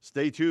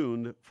Stay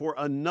tuned for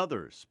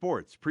another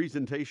sports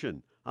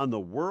presentation on the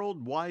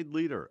worldwide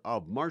leader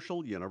of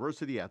Marshall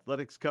University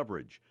athletics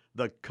coverage,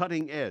 the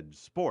Cutting Edge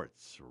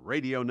Sports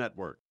Radio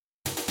Network.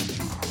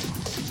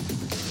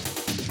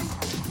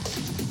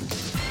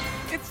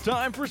 It's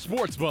time for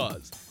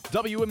SportsBuzz,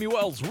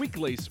 WMUL's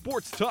weekly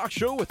sports talk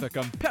show with a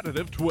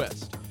competitive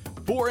twist.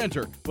 4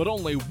 enter, but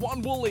only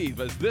 1 will leave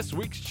as this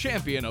week's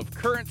champion of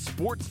current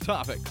sports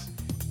topics.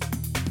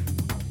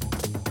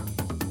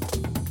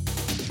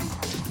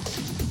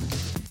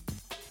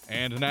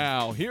 And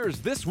now,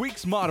 here's this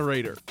week's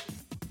moderator.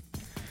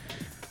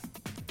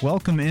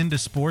 Welcome into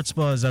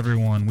SportsBuzz,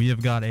 everyone. We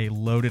have got a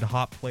loaded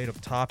hot plate of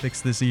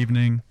topics this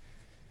evening.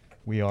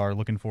 We are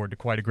looking forward to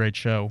quite a great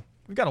show.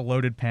 We've got a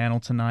loaded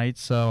panel tonight,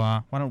 so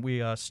why don't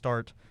we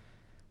start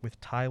with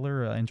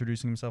Tyler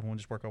introducing himself, and we'll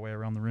just work our way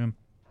around the room.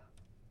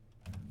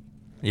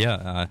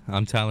 Yeah,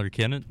 I'm Tyler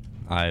Kennett.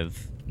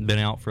 I've been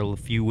out for a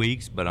few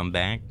weeks, but I'm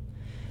back.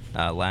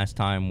 Last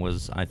time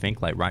was, I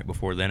think, like right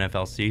before the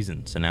NFL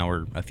season, so now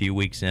we're a few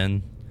weeks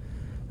in.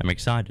 I'm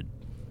excited.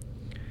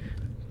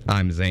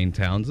 I'm Zane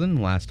Townsend.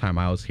 Last time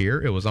I was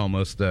here, it was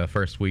almost the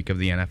first week of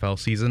the NFL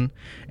season,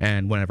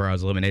 and whenever I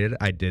was eliminated,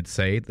 I did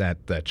say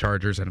that the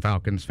Chargers and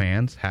Falcons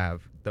fans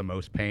have the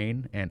most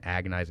pain and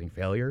agonizing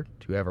failure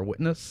to ever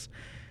witness.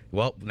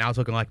 Well, now it's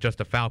looking like just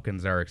the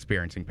Falcons are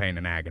experiencing pain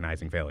and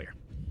agonizing failure.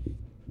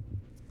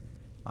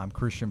 I'm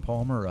Christian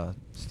Palmer, a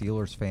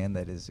Steelers fan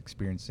that is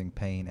experiencing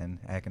pain and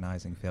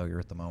agonizing failure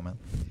at the moment.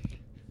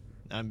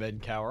 I'm Ben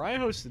Cower. I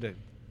hosted it.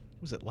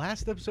 Was it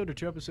last episode or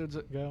 2 episodes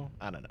ago?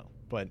 I don't know.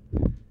 But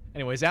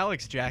anyways,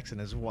 Alex Jackson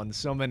has won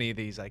so many of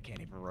these I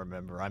can't even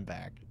remember. I'm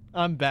back.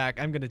 I'm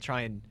going to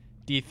try and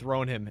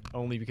dethrone him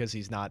only because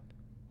he's not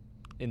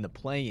in the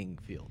playing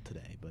field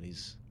today, but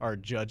he's our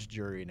judge,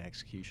 jury, and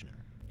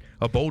executioner.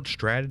 A bold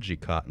strategy,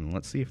 Cotton.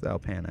 Let's see if that'll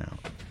pan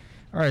out.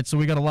 All right, so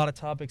we got a lot of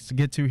topics to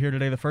get to here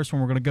today. The first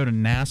one, we're going to go to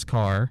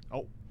NASCAR.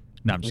 Oh.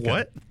 No, I'm just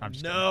What? kidding. I'm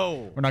just No.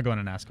 kidding. We're not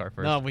going to NASCAR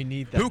first. No, we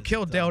need that. Who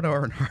killed Dale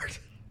Earnhardt?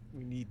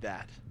 We need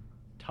that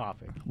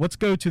topic. Let's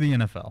go to the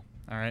NFL.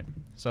 All right,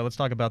 so let's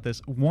talk about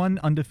this. One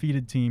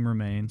undefeated team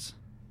remains,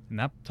 and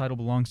that title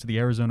belongs to the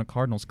Arizona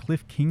Cardinals.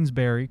 Cliff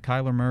Kingsbury,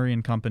 Kyler Murray,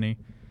 and company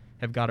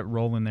have got it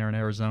rolling there in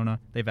Arizona.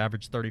 They've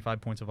averaged 35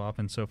 points of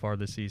offense so far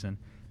this season.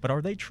 But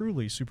are they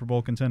truly Super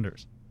Bowl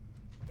contenders?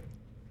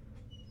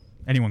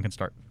 Anyone can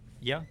start.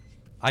 Yeah,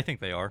 I think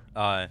they are.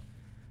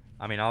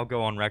 I'll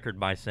go on record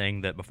by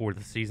saying that before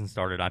the season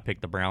started, I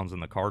picked the Browns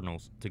and the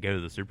Cardinals to go to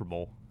the Super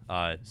Bowl.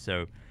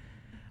 So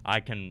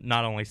I can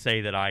not only say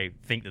that I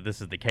think that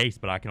this is the case,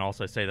 but I can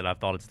also say that I've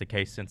thought it's the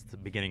case since the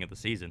beginning of the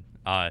season.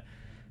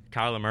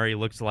 Kyler Murray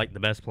looks like the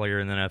best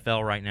player in the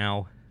NFL right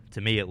now,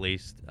 to me at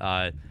least.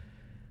 I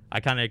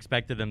kind of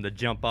expected them to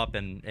jump up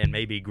and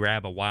maybe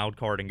grab a wild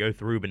card and go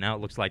through, but now it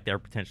looks like they're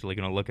potentially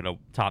going to look at a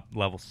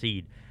top-level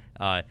seed.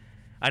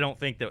 I don't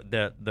think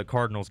that the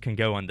Cardinals can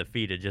go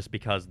undefeated just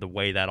because the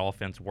way that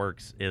offense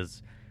works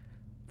is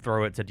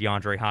throw it to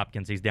DeAndre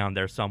Hopkins. He's down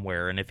there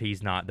somewhere, and if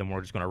he's not, then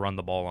we're just going to run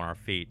the ball on our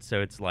feet.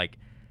 So it's like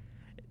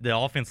the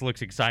offense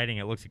looks exciting,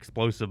 it looks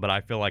explosive, but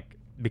I feel like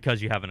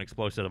because you have an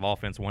explosive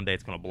offense, one day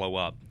it's going to blow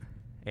up.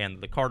 And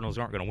the Cardinals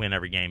aren't going to win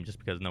every game just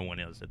because no one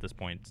is at this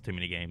point. It's too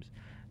many games.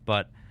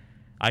 But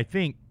I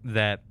think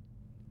that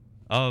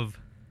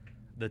of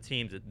the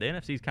teams, the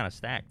NFC is kind of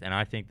stacked, and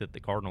I think that the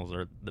Cardinals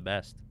are the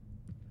best.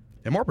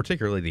 And more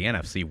particularly, the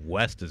NFC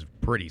West is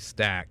pretty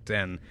stacked.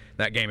 And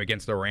that game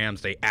against the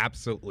Rams, they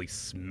absolutely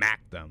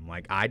smacked them.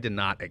 Like, I did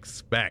not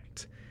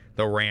expect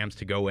the Rams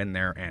to go in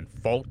there and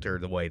falter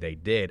the way they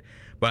did.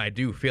 But I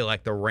do feel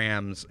like the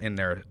Rams in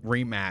their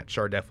rematch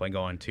are definitely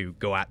going to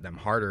go at them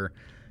harder.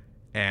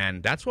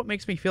 And that's what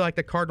makes me feel like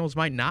the Cardinals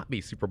might not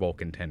be Super Bowl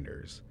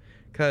contenders.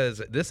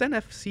 Because this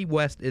NFC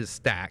West is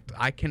stacked.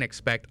 I can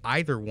expect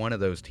either one of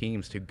those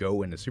teams to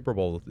go into Super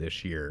Bowl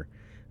this year.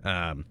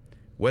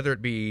 Whether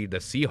it be the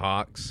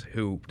Seahawks,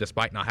 who,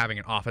 despite not having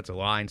an offensive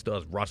line, still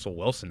has Russell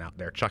Wilson out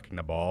there chucking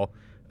the ball.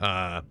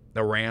 The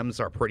Rams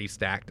are pretty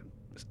stacked.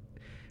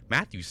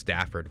 Matthew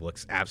Stafford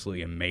looks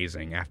absolutely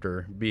amazing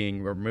after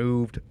being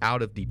removed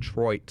out of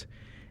Detroit.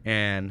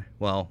 And,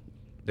 well,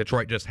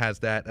 Detroit just has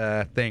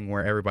that thing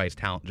where everybody's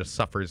talent just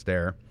suffers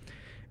there.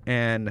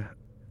 And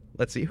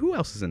let's see, who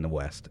else is in the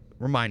West?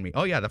 Remind me.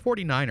 Oh, yeah, the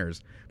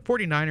 49ers.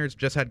 49ers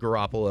just had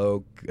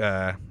Garoppolo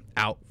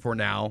out for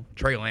now.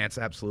 Trey Lance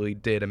absolutely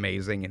did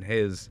amazing in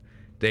his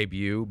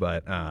debut,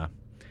 but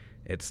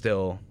it's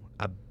still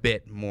a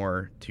bit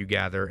more to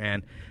gather.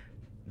 And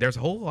there's a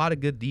whole lot of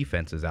good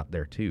defenses out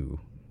there, too.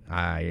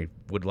 I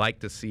would like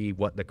to see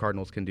what the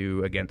Cardinals can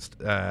do against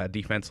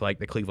defense like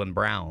the Cleveland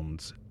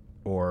Browns,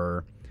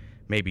 or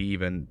maybe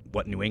even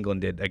what New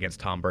England did against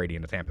Tom Brady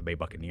and the Tampa Bay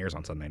Buccaneers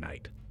on Sunday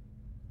night.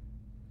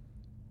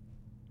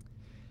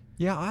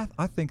 Yeah,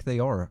 I think they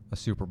are a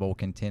Super Bowl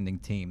contending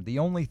team. The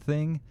only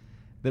thing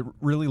that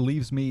really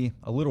leaves me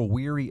a little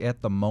weary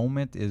at the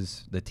moment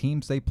is the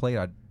teams they play.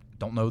 I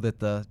don't know that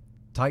the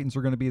Titans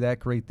are going to be that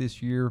great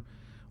this year,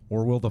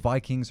 or will the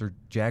Vikings or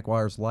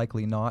Jaguars?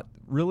 Likely not.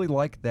 Really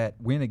like that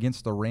win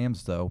against the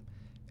Rams, though.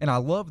 And I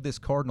love this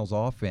Cardinals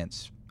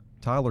offense.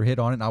 Tyler hit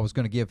on it, and I was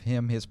going to give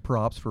him his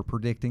props for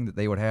predicting that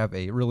they would have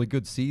a really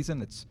good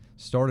season. It's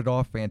started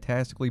off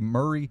fantastically.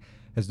 Murray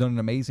has done an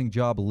amazing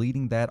job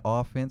leading that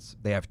offense.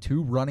 They have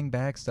 2 running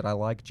backs that I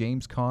like,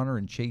 James Conner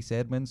and Chase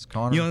Edmonds.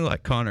 Conner, You only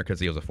like Connor because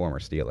he was a former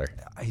Steeler.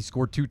 he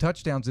scored 2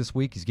 touchdowns this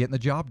week. He's getting the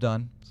job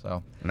done.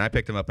 So, And I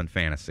picked him up in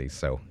fantasy,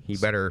 so he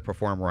better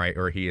perform right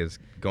or he is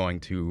going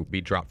to be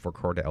dropped for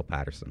Cordell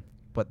Patterson.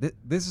 but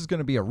this is going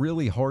to be a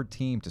really hard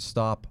team to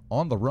stop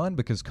on the run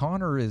because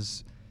Conner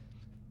is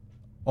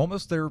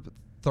almost their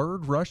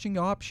 3rd rushing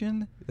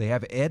option. They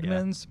have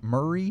Edmonds,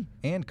 Murray,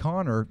 and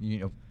Conner.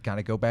 Kind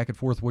of go back and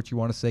forth what you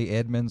want to say,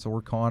 Edmonds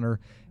or Conner.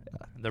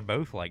 They're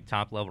both like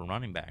top-level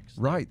running backs.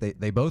 Right.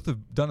 They both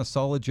have done a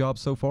solid job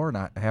so far, and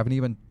I haven't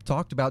even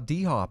talked about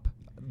D-Hop.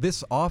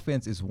 This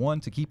offense is one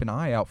to keep an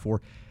eye out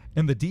for,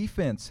 and the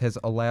defense has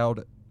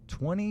allowed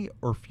 20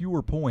 or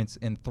fewer points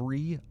in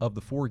 3 of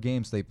the 4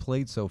 games they've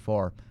played so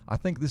far. I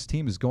think this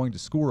team is going to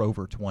score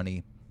over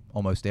 20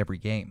 almost every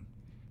game.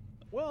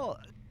 Well,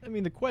 I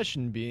mean, the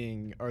question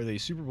being, are they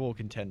Super Bowl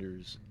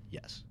contenders?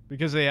 Yes,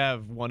 because they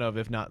have one of,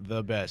 if not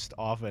the best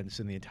offense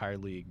in the entire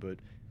league. But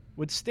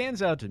what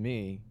stands out to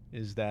me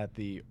is that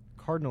the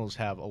Cardinals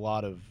have a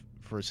lot of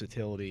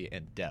versatility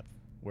and depth,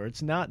 where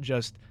it's not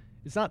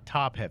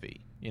top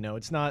heavy.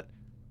 It's not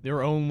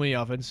their only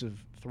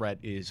offensive threat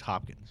is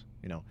Hopkins.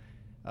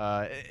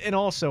 And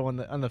also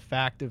on the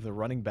fact of the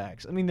running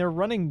backs. I mean, their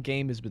running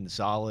game has been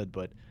solid,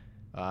 but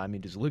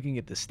just looking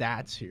at the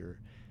stats here,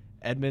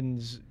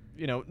 Edmonds.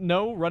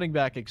 No running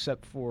back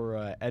except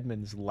for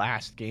Edmonds'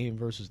 last game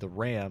versus the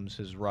Rams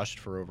has rushed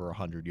for over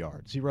 100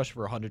 yards. He rushed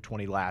for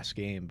 120 last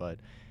game, but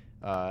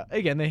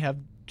again, they have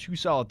 2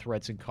 solid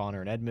threats in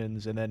Conner and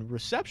Edmonds. And then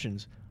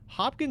receptions,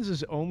 Hopkins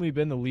has only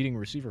been the leading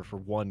receiver for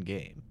 1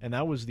 game, and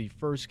that was the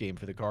first game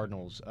for the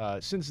Cardinals.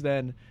 Since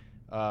then,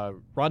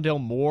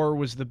 Rondell Moore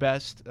was the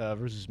best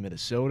versus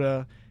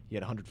Minnesota. He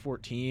had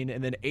 114.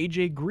 And then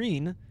A.J.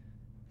 Green,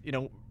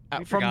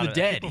 from the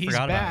dead, he's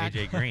forgot back.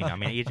 about AJ Green. I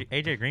mean,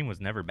 AJ Green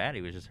was never bad.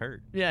 He was just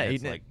hurt. Yeah,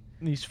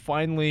 he's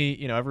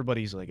finally,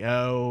 everybody's like,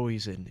 oh,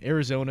 he's in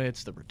Arizona.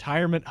 It's the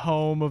retirement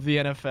home of the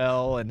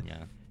NFL, and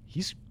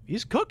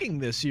he's cooking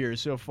this year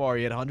so far.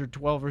 He had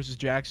 112 versus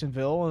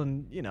Jacksonville,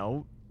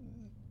 and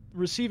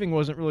receiving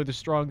wasn't really the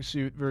strong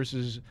suit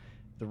versus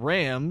the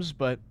Rams,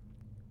 but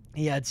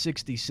he had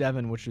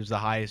 67, which was the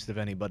highest of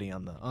anybody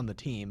on the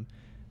team.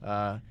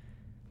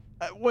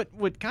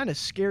 What kind of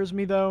scares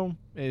me, though,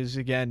 is,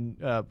 again,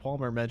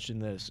 Palmer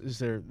mentioned this, is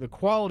the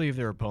quality of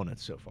their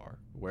opponents so far,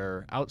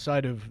 where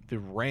outside of the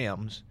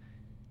Rams,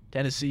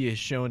 Tennessee is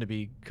shown to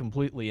be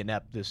completely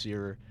inept this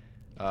year.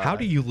 How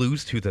do you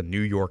lose to the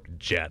New York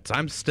Jets?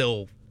 I'm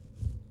still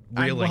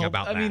reeling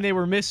about that. I mean, they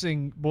were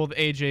missing both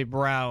A.J.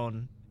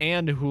 Brown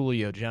and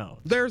Julio Jones.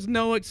 There's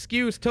no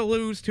excuse to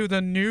lose to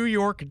the New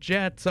York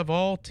Jets of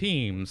all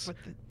teams.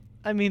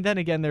 Then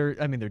again, their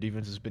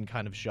defense has been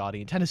kind of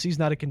shoddy. Tennessee's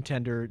not a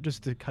contender.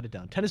 Just to cut it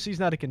down, Tennessee's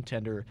not a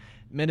contender.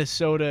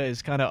 Minnesota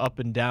is kind of up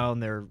and down.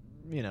 Their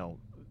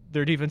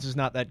defense is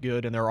not that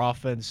good, and their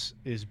offense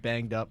is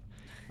banged up.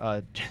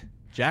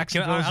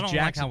 Jacksonville's I don't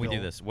like how we do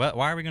Jacksonville. this.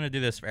 Why are we going to do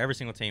this for every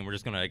single team? We're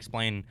just going to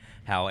explain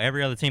how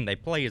every other team they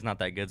play is not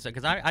that good.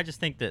 Because I just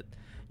think that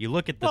you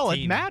look at the team. Well,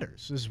 it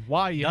matters. Is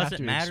why you have to. Does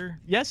it matter?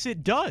 Yes,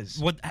 it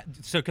does.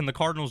 So can the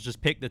Cardinals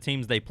just pick the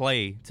teams they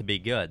play to be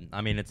good? I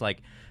mean, it's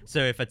like, so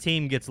if a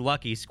team gets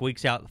lucky,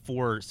 squeaks out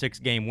 4 or 6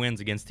 game wins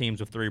against teams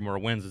with 3 more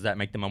wins, does that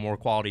make them a more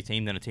quality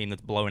team than a team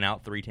that's blowing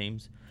out 3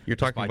 teams? You're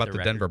talking about the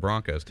record? Denver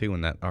Broncos, too,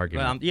 in that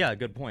argument. Well, yeah,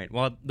 good point.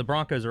 Well, the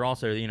Broncos are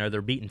also,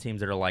 they're beating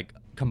teams that are, like,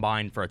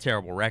 combined for a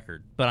terrible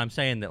record. But I'm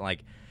saying that,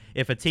 like,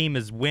 if a team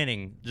is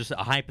winning, just a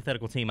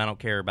hypothetical team, I don't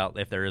care about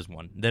if there is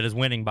one, that is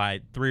winning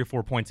by 3 or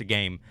 4 points a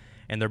game,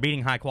 and they're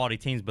beating high-quality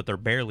teams, but they're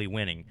barely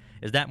winning,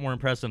 is that more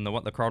impressive than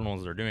what the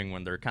Cardinals are doing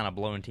when they're kind of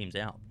blowing teams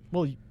out?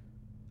 Well,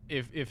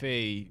 if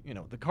the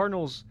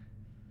Cardinals,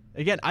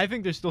 again, I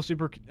think they're still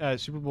Super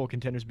Bowl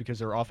contenders because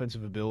their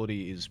offensive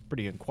ability is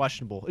pretty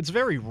unquestionable. It's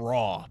very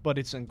raw, but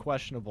it's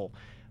unquestionable.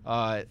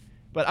 But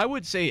I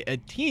would say a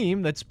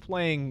team that's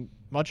playing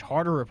much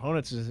harder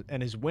opponents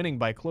and is winning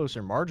by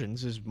closer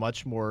margins is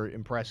much more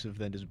impressive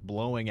than just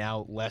blowing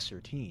out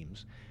lesser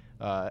teams.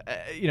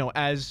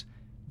 As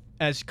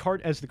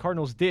the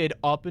Cardinals did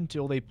up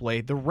until they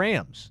played the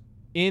Rams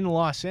in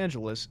Los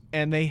Angeles,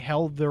 and they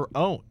held their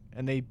own,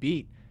 and they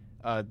beat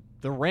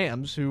the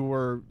Rams,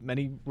 who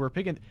many were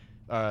picking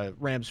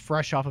Rams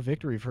fresh off a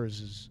victory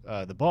versus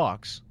the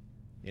Bucs.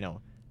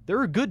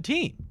 They're a good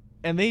team,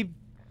 and they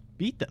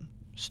beat them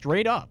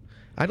straight up.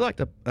 I'd like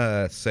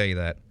to say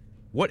that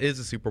what is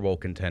a Super Bowl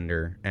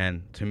contender?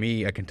 And to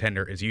me, a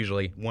contender is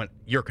usually when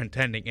you're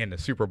contending in the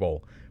Super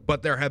Bowl.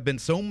 But there have been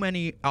so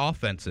many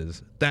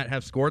offenses that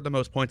have scored the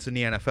most points in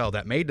the NFL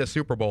that made the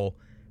Super Bowl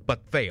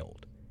but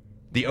failed.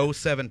 The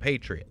 2007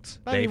 Patriots,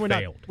 they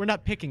failed. We're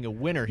not picking a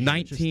winner here.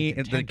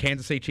 19, the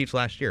Kansas City Chiefs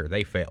last year,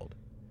 they failed.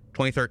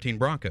 2013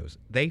 Broncos,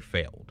 they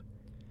failed.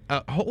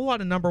 A whole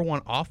lot of number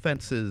one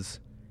offenses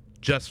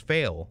just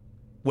fail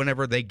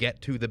whenever they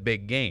get to the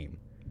big game.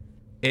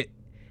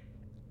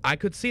 I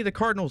could see the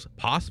Cardinals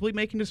possibly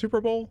making the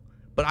Super Bowl,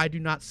 but I do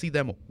not see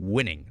them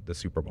winning the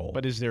Super Bowl.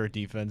 But is there a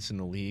defense in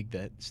the league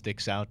that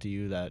sticks out to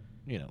you that,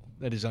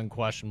 that is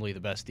unquestionably the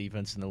best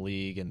defense in the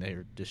league and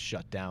they're just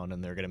shut down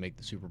and they're going to make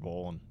the Super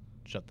Bowl and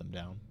shut them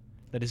down?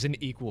 That is an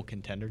equal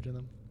contender to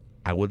them?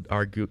 I would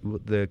argue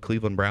the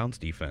Cleveland Browns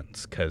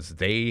defense, because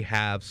they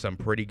have some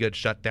pretty good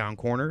shutdown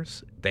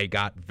corners. They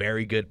got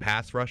very good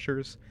pass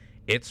rushers.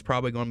 It's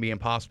probably going to be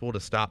impossible to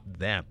stop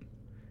them.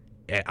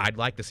 I'd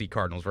like to see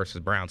Cardinals versus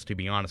Browns, to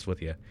be honest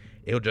with you.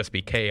 It'll just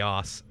be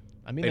chaos.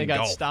 I mean, they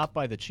got stopped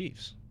by the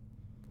Chiefs.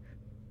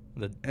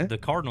 The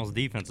Cardinals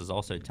defense is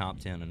also top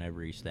 10 in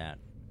every stat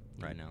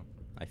right now,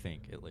 I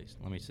think, at least.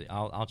 Let me see.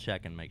 I'll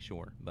check and make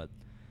sure. But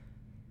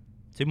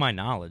to my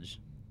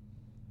knowledge,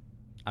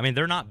 I mean,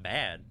 they're not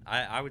bad.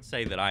 I would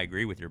say that I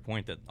agree with your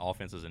point that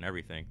offense is in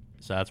everything.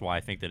 So that's why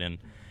I think that in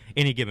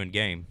any given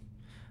game,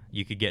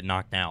 you could get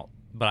knocked out.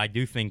 But I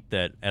do think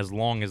that as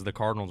long as the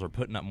Cardinals are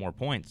putting up more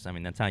points, I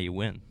mean, that's how you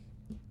win.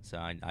 So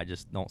I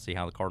just don't see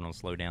how the Cardinals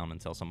slow down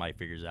until somebody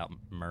figures out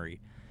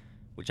Murray,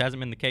 which hasn't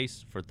been the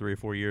case for 3 or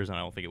 4 years, and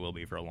I don't think it will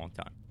be for a long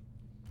time.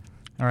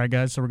 All right,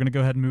 guys, so we're going to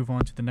go ahead and move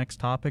on to the next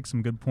topic.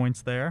 Some good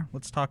points there.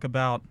 Let's talk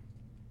about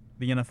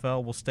the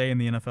NFL. We'll stay in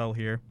the NFL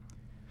here.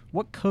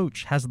 What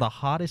coach has the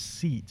hottest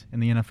seat in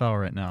the NFL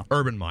right now?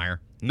 Urban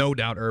Meyer. No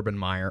doubt Urban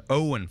Meyer.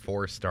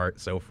 0-4 start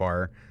so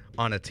far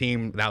on a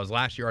team that was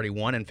last year already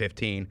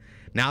 1-15.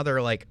 Now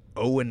they're like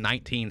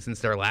 0-19 since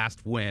their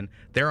last win.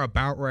 They're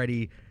about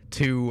ready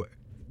to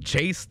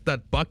chase the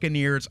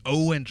Buccaneers'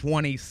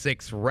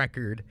 0-26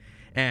 record.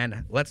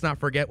 And let's not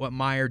forget what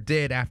Meyer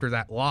did after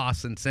that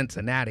loss in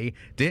Cincinnati.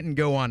 Didn't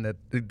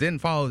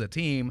follow the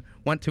team,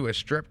 went to a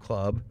strip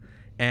club,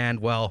 and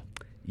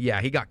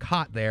he got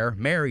caught there,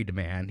 married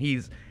man.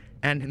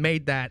 And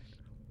made that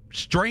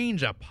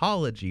strange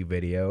apology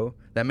video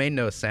that made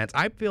no sense.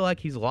 I feel like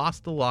he's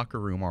lost the locker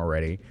room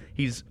already.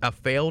 He's a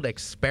failed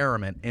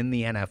experiment in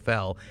the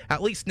NFL.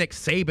 At least Nick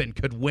Saban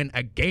could win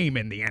a game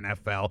in the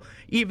NFL.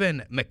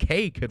 Even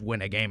McKay could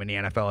win a game in the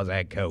NFL as a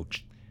head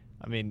coach.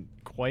 I mean,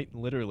 quite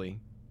literally,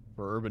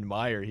 for Urban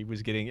Meyer, he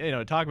was getting,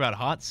 talk about a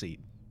hot seat.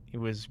 He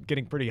was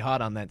getting pretty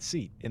hot on that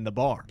seat in the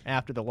bar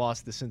after the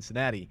loss to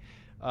Cincinnati.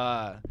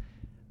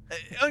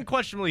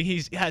 Unquestionably,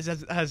 he has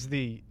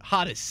the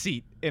hottest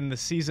seat in the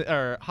season,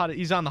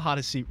 he's on the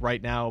hottest seat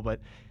right now. But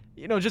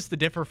just to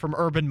differ from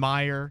Urban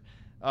Meyer,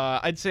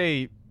 I'd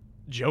say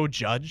Joe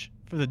Judge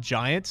for the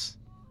Giants.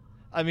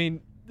 I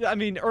mean,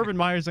 Urban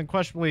Meyer's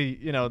unquestionably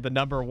the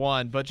number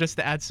one, but just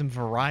to add some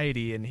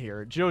variety in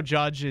here, Joe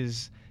Judge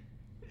is,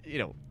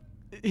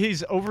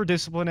 he's over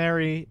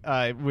disciplinary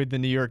with the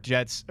New York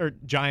Giants,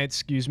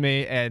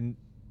 and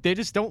they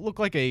just don't look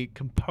like a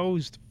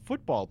composed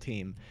football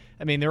team.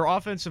 I mean, their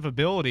offensive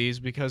abilities,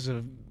 because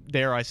of,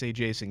 dare I say,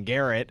 Jason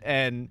Garrett,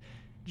 and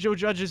Joe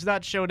Judge has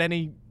not shown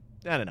any,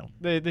 I don't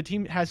know. The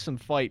team has some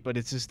fight, but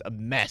it's just a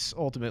mess,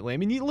 ultimately. I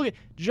mean, you look at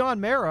John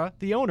Mara,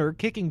 the owner,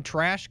 kicking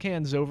trash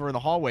cans over in the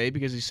hallway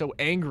because he's so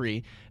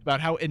angry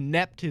about how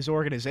inept his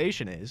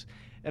organization is.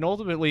 And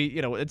ultimately,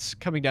 it's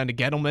coming down to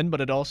Gettleman,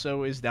 but it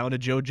also is down to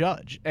Joe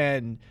Judge.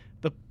 And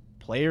the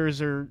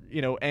players are,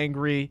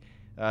 angry.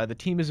 The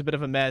team is a bit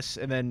of a mess.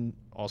 And then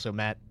also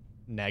Matt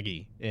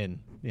Nagy in,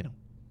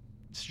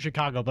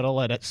 Chicago, but I'll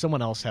let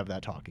someone else have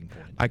that talking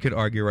point. I could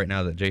argue right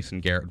now that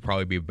Jason Garrett would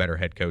probably be a better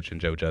head coach than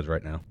Joe Judge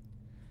right now.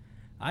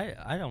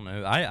 I don't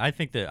know. I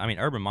think that,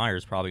 Urban Meyer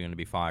is probably going to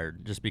be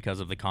fired just because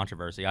of the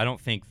controversy. I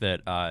don't think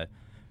that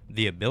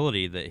the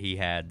ability that he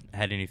had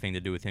anything to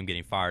do with him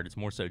getting fired. It's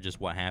more so just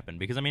what happened.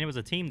 Because, it was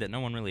a team that no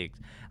one really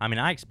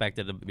I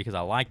expected it because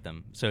I liked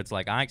them. So it's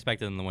like I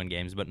expected them to win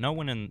games, but no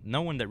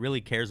one that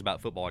really cares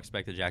about football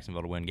expected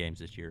Jacksonville to win games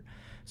this year.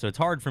 So it's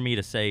hard for me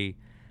to say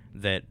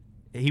that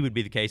he would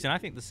be the case. And I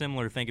think the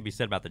similar thing could be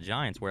said about the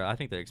Giants, where I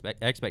think the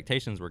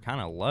expectations were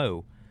kind of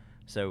low.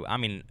 So,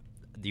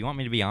 do you want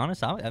me to be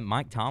honest?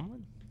 Mike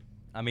Tomlin?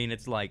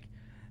 It's like,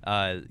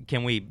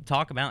 can we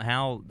talk about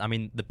how,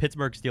 the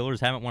Pittsburgh Steelers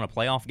haven't won a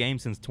playoff game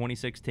since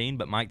 2016,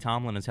 but Mike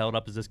Tomlin is held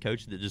up as this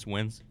coach that just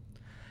wins?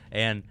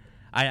 And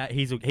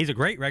he's a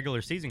great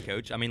regular season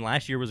coach.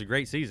 Last year was a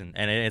great season.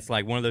 And it's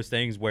like one of those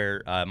things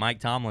where Mike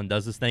Tomlin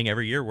does this thing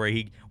every year where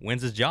he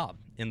wins his job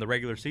in the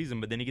regular season,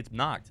 but then he gets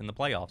knocked in the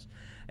playoffs.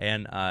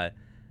 And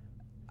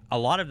a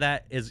lot of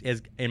that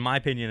is, in my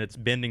opinion, it's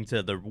bending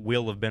to the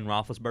will of Ben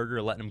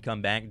Roethlisberger, letting him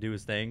come back and do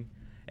his thing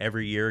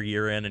every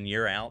year in and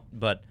year out.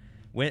 But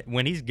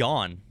when he's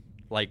gone,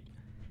 are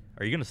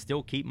you going to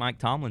still keep Mike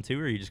Tomlin too,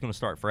 or are you just going to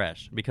start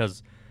fresh?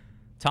 Because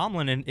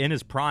Tomlin in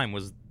his prime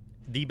was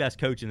the best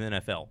coach in the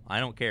NFL. I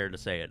don't care to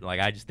say it.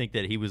 I just think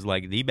that he was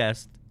the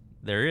best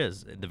there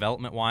is,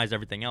 development-wise,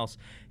 everything else.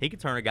 He could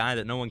turn a guy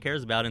that no one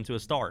cares about into a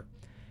star.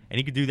 And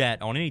he could do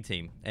that on any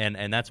team.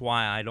 And that's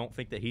why I don't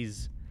think that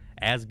he's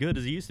as good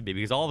as he used to be,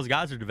 because all of his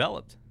guys are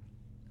developed.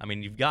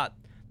 You've got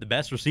the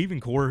best receiving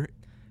core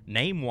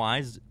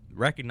name-wise,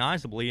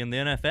 recognizably in the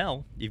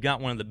NFL. You've got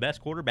one of the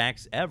best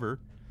quarterbacks ever,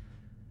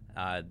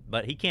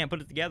 but he can't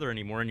put it together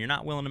anymore, and you're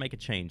not willing to make a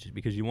change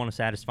because you want to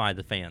satisfy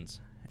the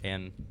fans.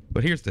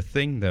 But here's the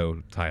thing,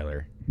 though,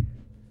 Tyler.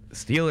 The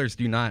Steelers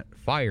do not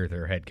fire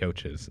their head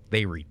coaches.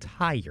 They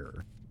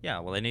retire. Yeah,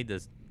 well, they need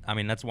this. I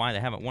mean, that's why they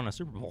haven't won a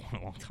Super Bowl in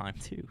a long time,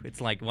 too.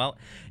 It's like, well,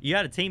 you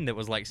had a team that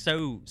was, like,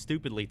 so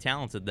stupidly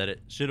talented that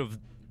it should have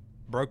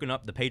broken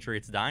up the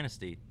Patriots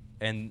dynasty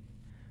and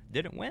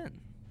didn't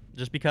win.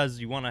 Just because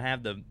you want to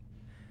have the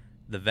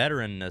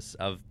veteranness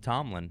of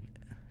Tomlin.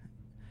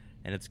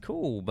 And it's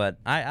cool, but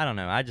I don't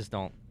know. I just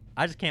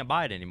can't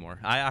buy it anymore.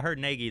 I heard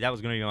Nagy, that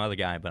was going to be my other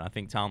guy, but I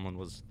think Tomlin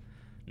was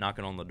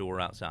knocking on the door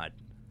outside.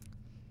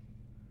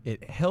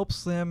 It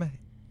helps them,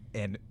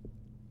 and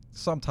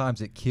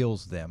sometimes it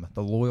kills them,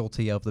 the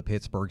loyalty of the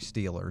Pittsburgh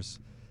Steelers.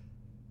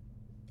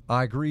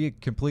 I agree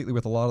completely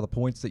with a lot of the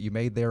points that you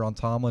made there on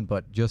Tomlin,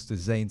 but just as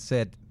Zane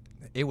said,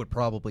 it would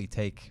probably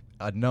take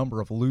a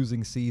number of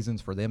losing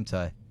seasons for them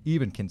to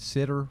even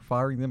consider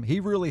firing them. He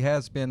really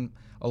has been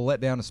a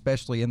letdown,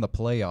 especially in the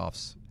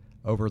playoffs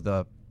over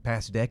the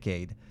past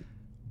decade.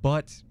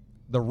 But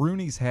the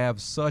Rooneys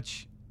have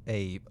such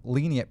a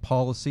lenient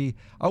policy.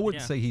 I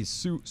wouldn't say he's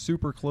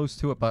super close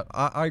to it, but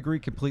I agree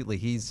completely.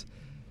 He's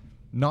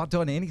not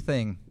done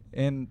anything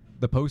in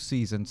the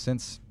postseason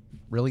since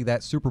really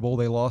that Super Bowl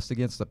they lost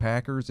against the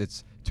Packers.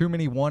 It's too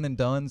many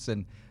one-and-dones,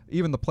 and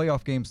even the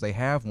playoff games they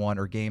have won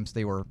are games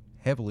they were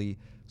heavily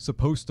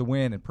supposed to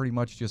win and pretty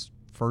much just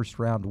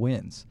first-round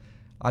wins.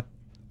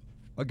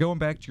 Going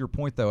back to your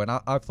point, though, and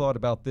I've thought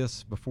about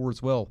this before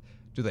as well,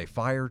 do they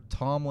fire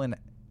Tomlin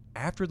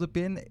after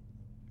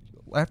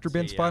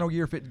Ben's final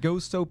year if it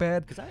goes so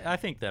bad? Because I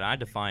think that I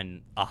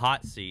define a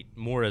hot seat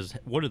more as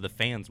what do the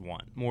fans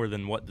want more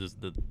than what does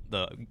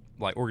the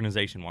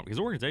organization want, because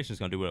the organization is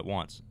going to do what it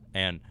wants,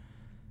 and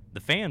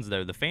the fans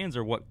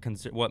are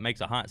what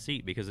makes a hot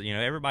seat, because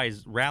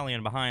everybody's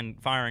rallying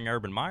behind firing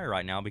Urban Meyer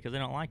right now because they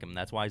don't like him.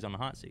 That's why he's on the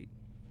hot seat.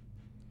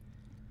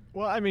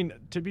 Well, I mean,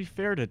 to be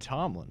fair to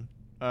Tomlin,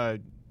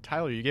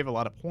 Tyler, you gave a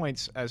lot of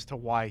points as to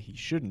why he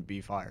shouldn't be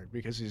fired,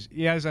 because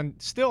he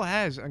still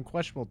has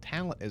unquestionable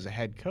talent as a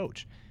head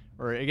coach.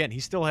 Or again, he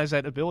still has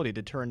that ability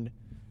to turn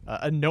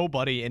a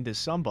nobody into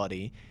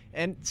somebody.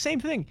 And same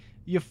thing,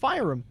 you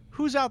fire him,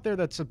 who's out there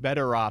that's a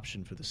better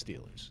option for the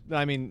Steelers?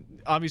 I mean,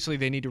 obviously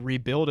they need to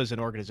rebuild as an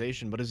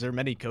organization, but is there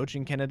many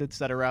coaching candidates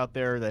that are out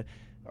there that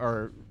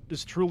are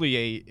just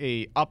truly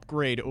a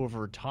upgrade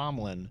over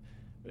Tomlin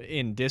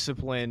in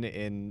discipline,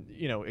 in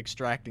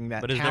extracting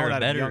that talent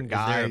out of young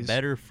guys? Is there a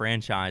better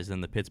franchise than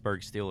the Pittsburgh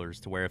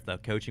Steelers to where if the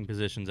coaching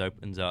positions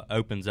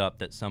opens up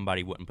that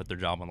somebody wouldn't put their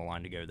job on the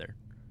line to go there?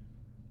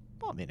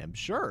 Well, I mean, I'm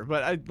sure,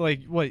 but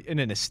in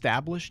an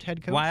established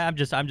head coach? Well, I'm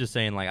just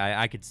saying, like,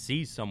 I could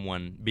see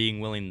someone being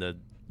willing to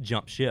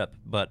jump ship,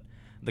 but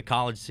the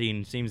college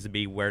scene seems to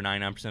be where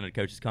 99% of the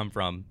coaches come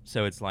from.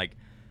 So it's like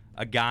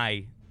a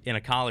guy in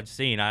a college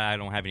scene. I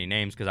don't have any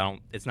names because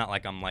it's not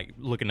like I'm like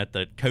looking at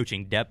the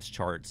coaching depth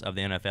charts of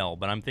the NFL,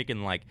 but I'm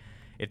thinking like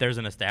if there's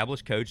an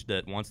established coach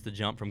that wants to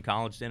jump from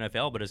college to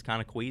NFL but is kind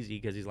of queasy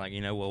because he's like,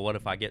 well, what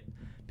if I get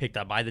picked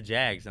up by the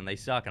Jags and they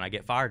suck and I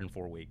get fired in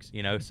 4 weeks?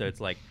 So it's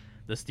like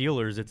the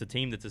Steelers, it's a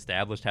team that's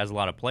established, has a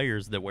lot of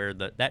players that where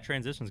that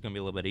transition is going to be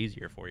a little bit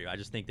easier for you. I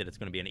just think that it's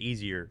going to be an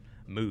easier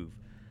move.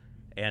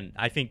 And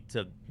I think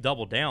to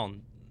double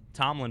down,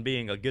 Tomlin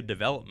being a good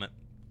development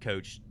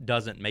coach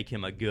doesn't make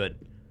him a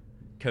good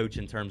coach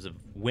in terms of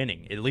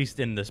winning, at least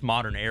in this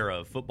modern era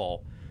of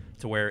football,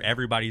 to where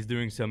everybody's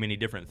doing so many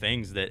different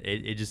things that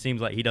it just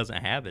seems like he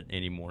doesn't have it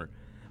anymore.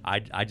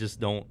 I just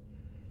don't.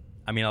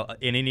 I mean,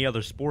 in any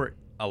other sport,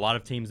 a lot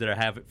of teams that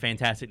have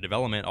fantastic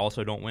development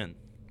also don't win.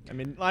 I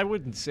mean, I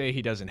wouldn't say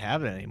he doesn't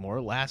have it anymore.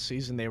 Last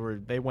season they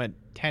went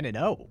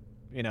 10-0.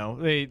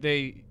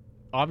 They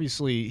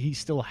obviously he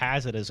still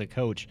has it as a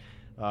coach.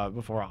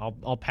 Before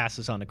I'll pass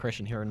this on to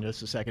Christian here in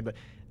just a second, but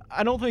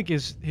I don't think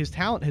his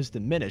talent has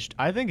diminished.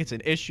 I think it's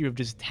an issue of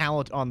just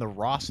talent on the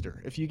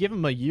roster. If you give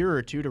him a year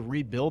or two to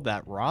rebuild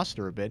that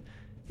roster a bit,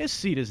 his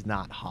seat is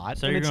not hot.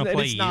 So and you're going to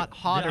play. It's not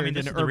hotter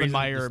than Urban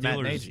Meyer or Matt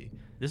Nagy.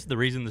 This is the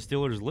reason the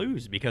Steelers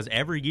lose, because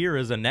every year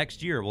is a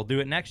next year. We'll do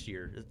it next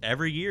year.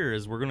 Every year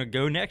is we're going to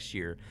go next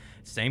year.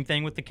 Same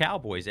thing with the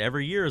Cowboys.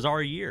 Every year is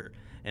our year.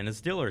 And the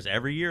Steelers,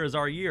 every year is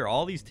our year.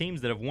 All these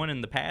teams that have won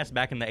in the past,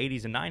 back in the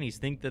 80s and 90s,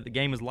 think that the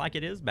game is like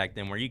it is back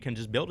then, where you can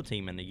just build a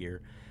team in a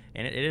year.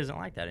 And it isn't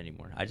like that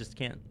anymore. I just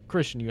can't.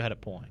 Christian, you had a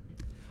point.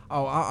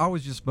 Oh, I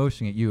was just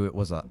boasting at you. It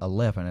was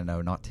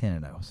 11-0, not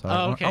 10-0. So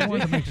okay. I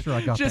wanted to make sure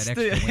I got that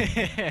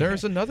extra win.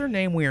 There's another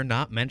name we are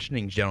not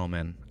mentioning,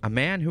 gentlemen. A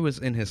man who is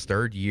in his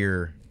third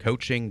year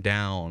coaching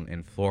down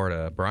in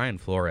Florida, Brian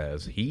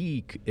Flores.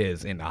 He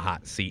is in a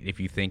hot seat if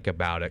you think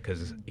about it,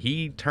 because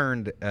he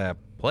turned a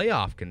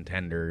playoff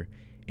contender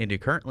into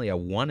currently a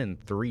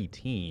 1-3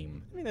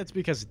 team. I mean, that's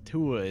because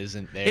Tua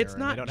isn't there. It's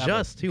not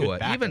just Tua.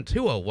 Even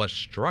Tua was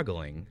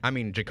struggling. I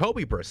mean,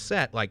 Jacoby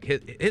Brissett, like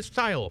his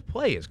style of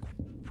play is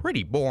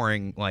pretty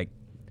boring. Like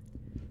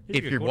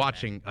if you're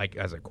watching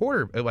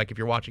if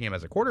you're watching him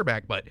as a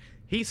quarterback, but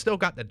he's still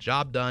got the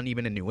job done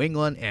even in New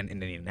England and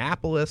in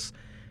Indianapolis,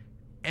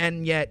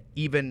 and yet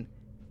even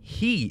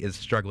he is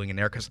struggling in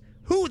there because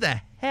who the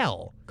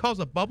hell calls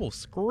a bubble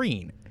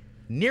screen?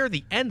 near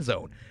the end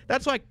zone.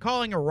 That's like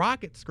calling a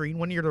rocket screen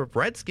when you're the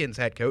Redskins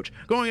head coach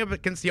going up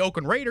against the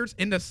Oakland Raiders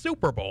in the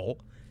Super Bowl.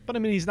 But I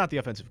mean, he's not the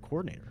offensive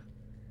coordinator.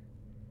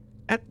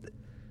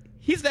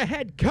 He's the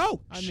head coach.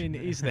 I mean,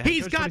 he's the head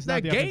He's coach, got but he's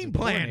not the the game offensive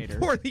plan coordinator.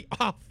 for the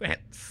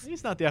offense.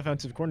 He's not the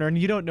offensive coordinator, and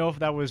you don't know if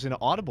that was an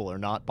audible or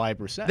not by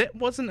Brissett. That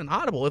wasn't an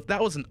audible. If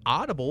that was an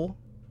audible,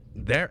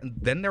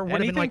 then there would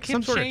have been like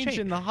some sort of change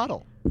in the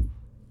huddle.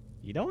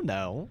 You don't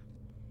know.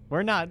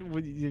 We're not.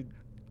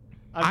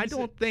 I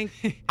don't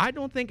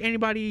think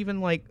anybody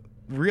even like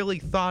really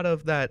thought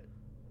of that.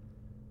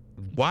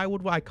 Why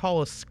would I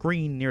call a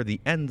screen near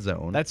the end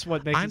zone? That's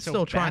what makes I'm it so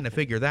still trying to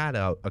baffling. figure that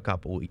out a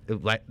couple weeks.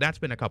 Like that's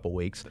been a couple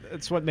weeks.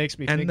 That's what makes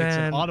me And think it's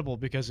an then audible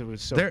because it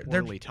was so they're-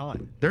 poorly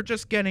timed. They're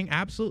just getting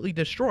absolutely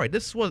destroyed.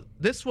 This was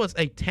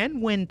a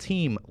 10-win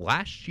team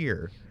last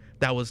year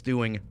that was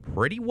doing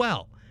pretty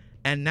well,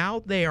 and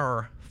now they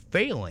are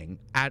failing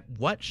at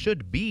what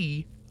should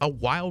be a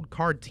wild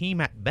card team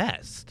at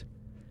best.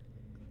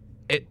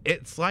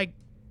 It's like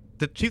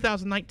the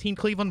 2019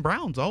 Cleveland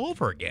Browns all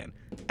over again.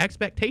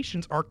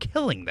 Expectations are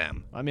killing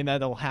them. I mean,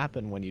 that'll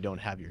happen when you don't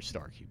have your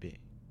star QB.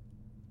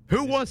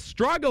 Who was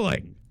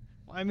struggling?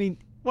 I mean,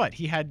 what?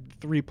 He had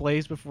 3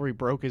 plays before he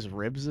broke his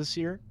ribs this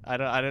year. I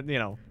don't. You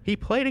know. He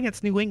played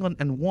against New England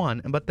and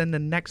won, but then the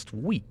next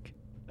week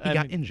he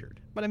got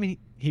injured. But I mean,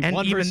 he And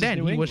won even versus then,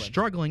 New he was England.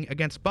 struggling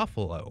against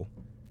Buffalo.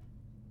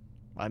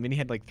 I mean, he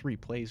had like 3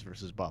 plays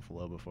versus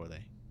Buffalo before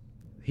they.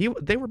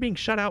 They were being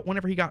shut out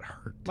whenever he got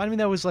hurt. I mean,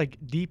 that was like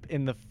deep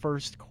in the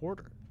first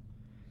quarter.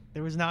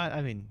 There was not.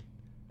 I mean,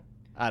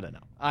 I don't know.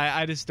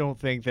 I just don't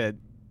think that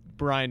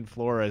Brian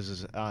Flores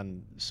is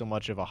on so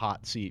much of a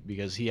hot seat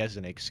because he has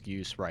an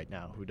excuse right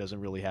now. Who doesn't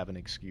really have an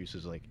excuse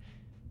is like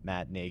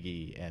Matt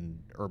Nagy and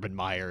Urban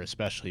Meyer,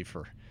 especially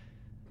for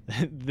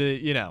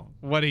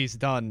what he's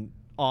done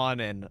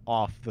on and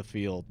off the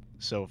field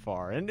so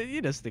far. And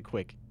just the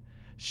quick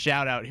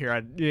shout out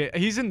here.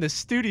 He's in the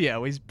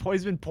studio. He's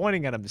been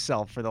pointing at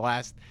himself for the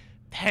last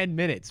 10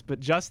 minutes. But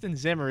Justin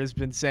Zimmer has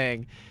been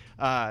saying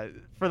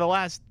for the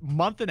last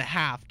month and a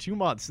half, 2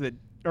 months, that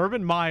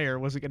Urban Meyer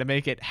wasn't going to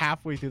make it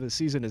halfway through the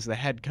season as the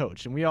head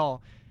coach. And we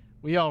all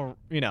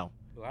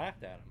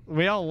Laughed at him.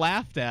 we all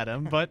laughed at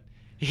him. But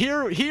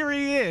here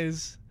he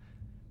is,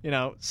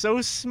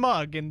 so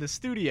smug in the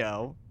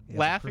studio, He has a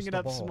laughing it crystal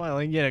up, ball.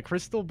 smiling. Yeah,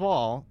 crystal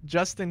ball.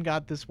 Justin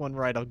got this one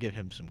right. I'll give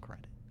him some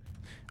credit.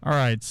 All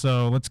right,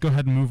 so let's go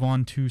ahead and move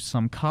on to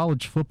some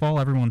college football,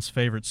 everyone's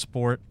favorite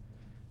sport.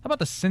 How about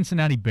the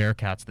Cincinnati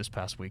Bearcats this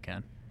past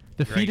weekend?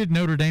 Defeated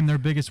Notre Dame, their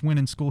biggest win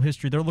in school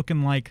history. They're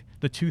looking like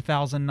the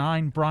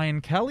 2009 Brian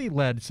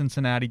Kelly-led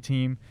Cincinnati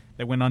team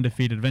that went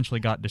undefeated, eventually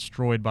got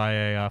destroyed by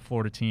a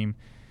Florida team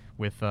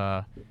with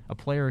a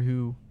player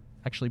who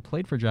actually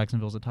played for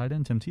Jacksonville as a tight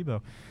end, Tim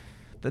Tebow.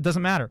 That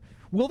doesn't matter.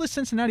 Will the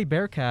Cincinnati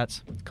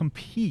Bearcats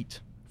compete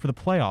for the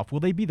playoff?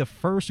 Will they be the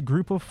first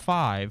group of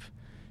 5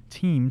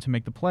 team to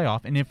make the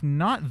playoff? And if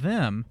not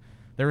them,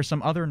 there are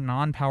some other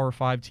non-Power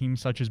 5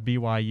 teams such as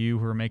BYU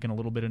who are making a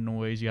little bit of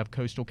noise. You have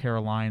Coastal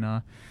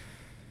Carolina.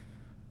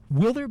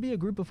 Will there be a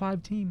group of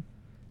 5 team?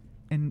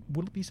 And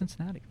will it be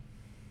Cincinnati?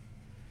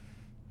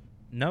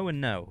 No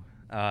and no.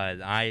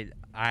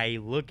 I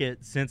look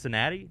at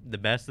Cincinnati, the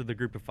best of the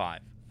group of 5.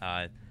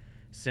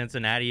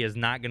 Cincinnati is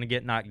not going to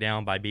get knocked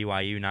down by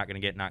BYU, not going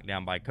to get knocked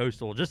down by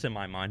Coastal, just in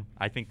my mind.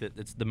 I think that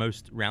it's the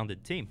most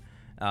rounded team.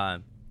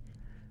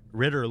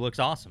 Ritter looks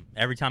awesome.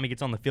 Every time he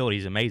gets on the field,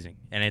 he's amazing.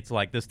 And it's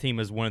like this team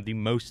is one of the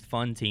most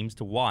fun teams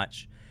to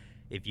watch.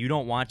 If you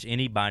don't watch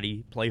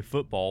anybody play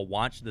football,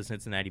 watch the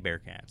Cincinnati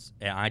Bearcats.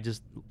 And I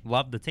just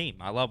love the team.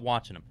 I love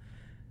watching them.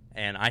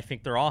 And I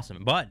think they're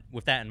awesome. But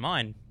with that in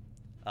mind,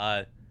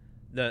 I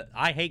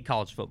hate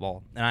college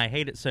football, and I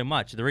hate it so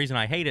much. The reason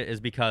I hate it is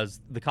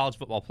because the college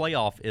football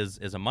playoff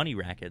is a money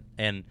racket,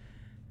 and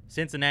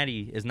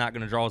Cincinnati is not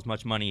going to draw as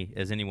much money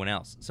as anyone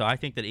else. So I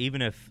think that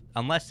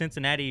unless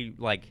Cincinnati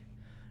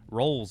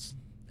rolls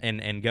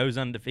and goes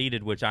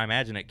undefeated, which I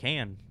imagine it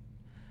can,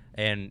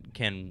 and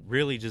can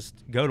really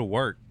just go to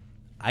work,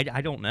 I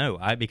don't know.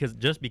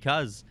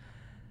 Because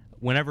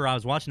whenever I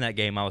was watching that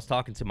game, I was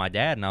talking to my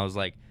dad, and I was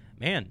like,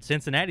 man,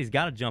 Cincinnati's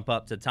got to jump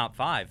up to top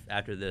 5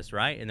 after this,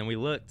 right? And then we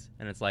looked,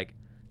 and it's like,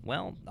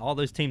 well, all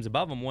those teams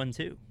above them won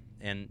too.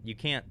 And you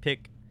can't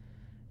pick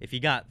 – if you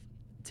got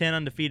 10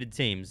 undefeated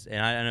teams,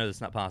 and I know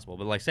that's not possible,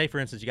 but say, for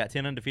instance, you got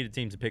 10 undefeated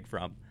teams to pick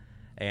from,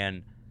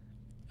 and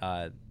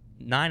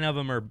 9 of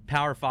them are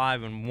Power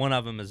 5 and 1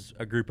 of them is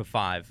a group of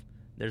 5,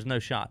 there's no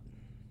shot.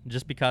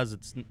 Just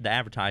because the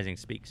advertising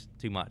speaks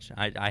too much.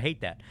 I hate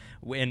that.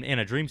 In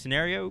a dream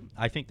scenario,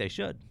 I think they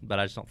should, but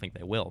I just don't think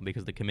they will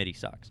because the committee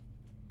sucks.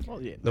 Well,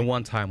 yeah. The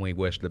one time we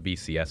wish the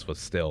BCS was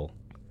still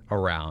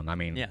around. I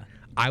mean, Yeah.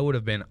 I would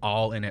have been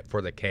all in it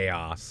for the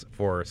chaos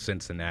for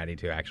Cincinnati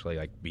to actually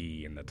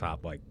be in the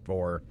top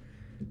 4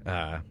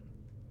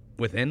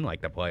 within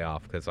the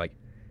playoff, because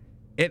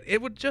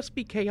it would just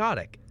be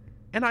chaotic.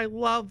 And I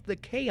love the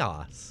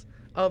chaos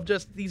of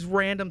just these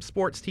random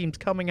sports teams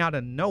coming out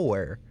of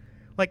nowhere.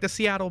 Like the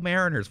Seattle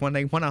Mariners when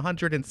they won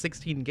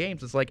 116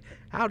 games. It's like,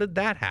 how did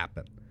that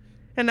happen?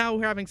 And now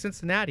we're having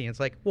Cincinnati. And it's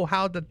like, well,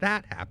 how did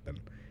that happen?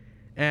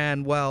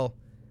 And, well,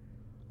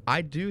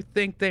 I do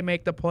think they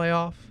make the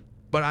playoff,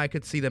 but I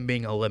could see them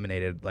being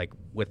eliminated, like,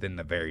 within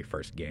the very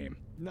first game.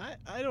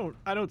 I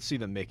don't see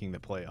them making the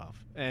playoff.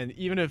 And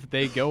even if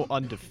they go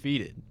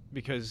undefeated,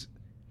 because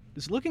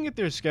just looking at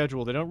their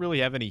schedule, they don't really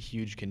have any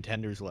huge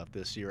contenders left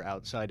this year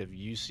outside of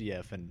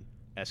UCF and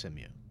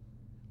SMU,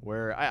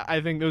 where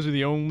I think those are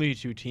the only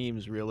two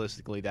teams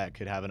realistically that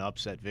could have an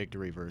upset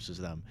victory versus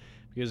them,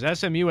 because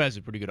SMU has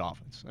a pretty good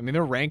offense. I mean,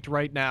 they're ranked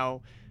right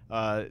now.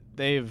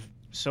 They've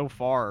so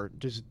far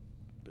just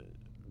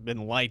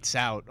been lights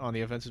out on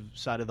the offensive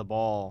side of the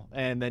ball.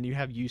 And then you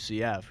have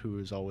UCF, who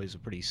is always a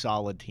pretty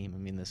solid team. I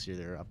mean, this year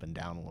they're up and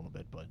down a little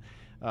bit, but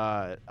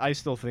I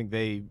still think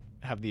they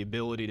have the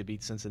ability to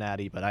beat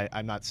Cincinnati, but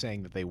I'm not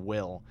saying that they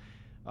will.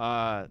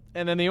 And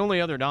then the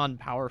only other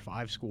non-Power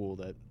 5 school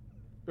that,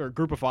 or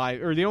Group of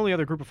 5, or the only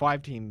other Group of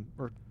 5 team,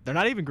 or they're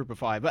not even Group of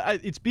 5,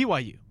 but it's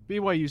BYU.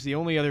 BYU is the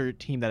only other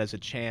team that has a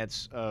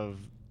chance of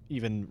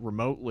even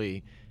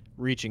remotely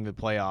reaching the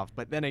playoff.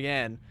 But then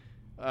again,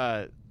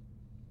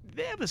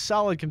 they have a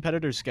solid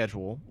competitor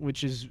schedule,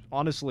 which is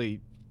honestly,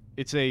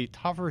 it's a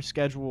tougher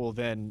schedule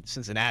than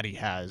Cincinnati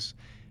has,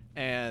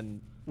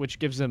 and which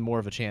gives them more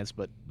of a chance.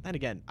 But then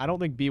again, I don't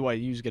think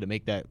BYU is going to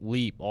make that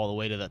leap all the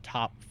way to the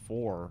top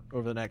 4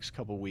 over the next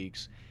couple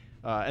weeks.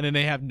 And then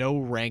they have no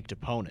ranked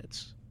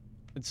opponents.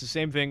 It's the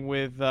same thing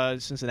with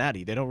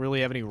Cincinnati. They don't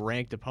really have any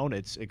ranked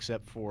opponents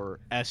except for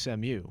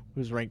SMU,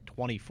 who's ranked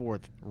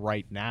 24th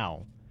right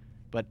now.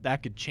 But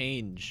that could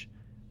change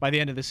by the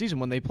end of the season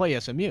when they play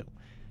SMU.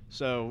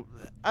 So,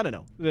 I don't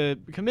know. The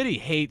committee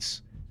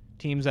hates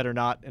teams that are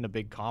not in a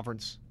big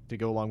conference, to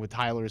go along with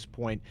Tyler's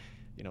point.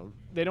 You know,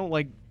 they don't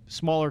like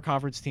smaller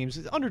conference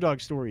teams. The underdog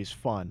story is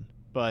fun,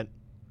 but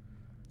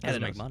It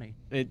doesn't make money.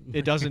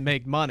 It doesn't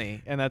make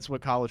money, and that's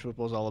what college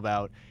football is all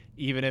about.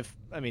 Even if,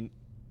 I mean,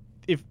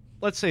 if,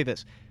 let's say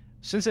this,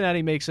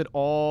 Cincinnati makes it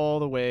all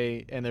the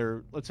way,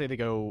 and let's say they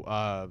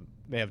go,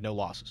 they have no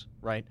losses,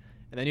 right?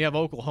 And then you have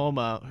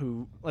Oklahoma,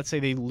 who, let's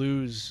say they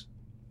lose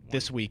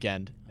this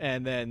weekend,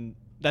 and then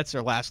that's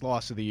their last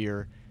loss of the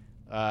year.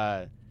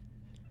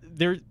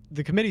 The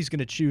committee's going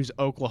to choose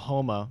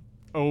Oklahoma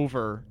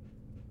over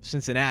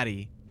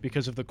Cincinnati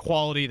because of the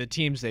quality of the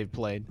teams they've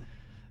played.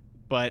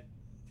 But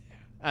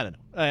I don't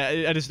know.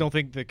 I just don't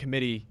think the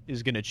committee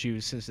is going to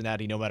choose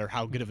Cincinnati no matter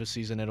how good of a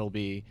season it'll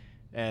be.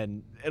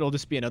 And it'll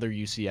just be another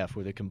UCF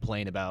where they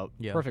complain about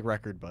perfect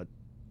record, but,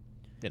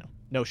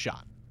 no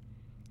shot.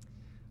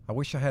 I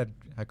wish I had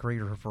a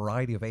greater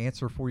variety of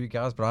answer for you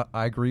guys, but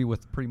I agree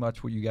with pretty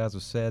much what you guys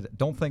have said.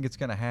 Don't think it's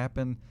going to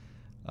happen.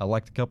 I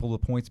liked a couple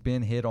of the points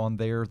Ben hit on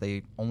there.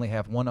 They only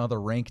have one other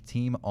ranked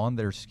team on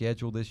their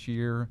schedule this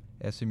year,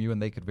 SMU,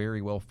 and they could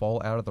very well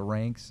fall out of the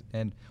ranks.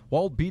 And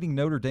while beating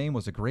Notre Dame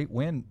was a great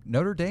win,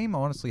 Notre Dame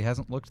honestly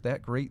hasn't looked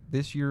that great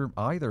this year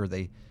either.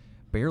 They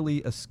barely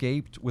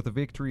escaped with a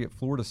victory at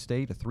Florida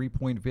State, a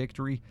 3-point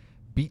victory,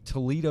 beat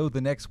Toledo the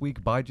next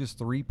week by just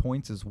 3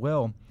 points as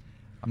well.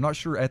 I'm not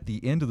sure at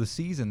the end of the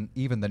season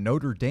even the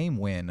Notre Dame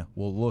win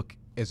will look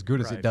as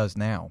good as it does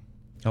now.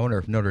 I wonder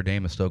if Notre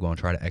Dame is still going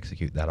to try to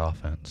execute that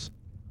offense.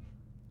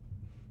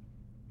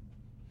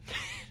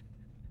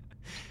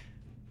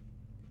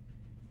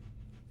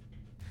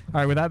 All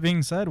right, with that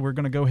being said, we're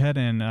going to go ahead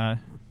and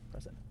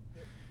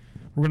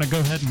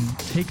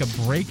take a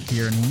break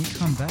here, and when we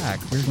come back,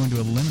 we're going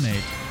to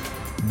eliminate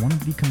one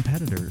of the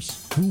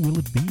competitors. Who will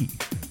it be?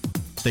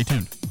 Stay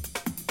tuned.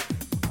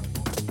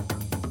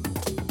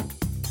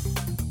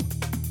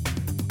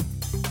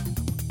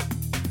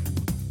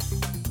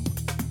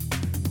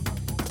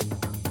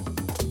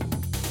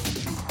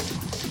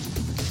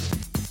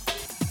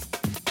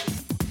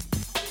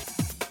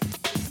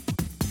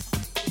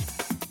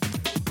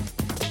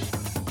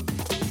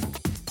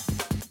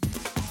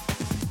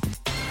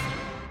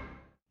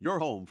 Your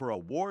home for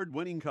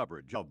award-winning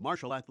coverage of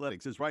Marshall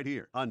Athletics is right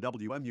here on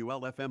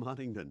WMUL-FM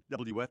Huntington,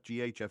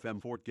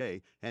 WFGH-FM Fort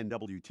Gay, and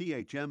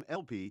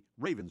WTHM-LP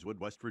Ravenswood,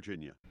 West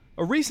Virginia.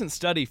 A recent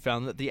study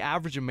found that the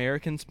average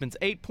American spends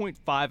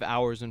 8.5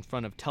 hours in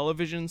front of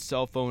television,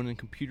 cell phone, and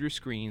computer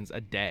screens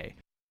a day.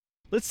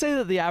 Let's say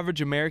that the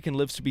average American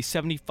lives to be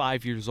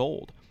 75 years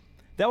old.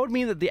 That would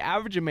mean that the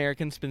average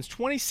American spends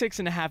 26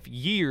 and a half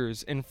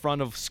years in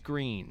front of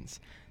screens.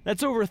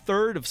 That's over a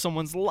third of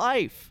someone's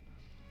life.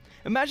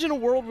 Imagine a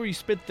world where you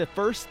spent the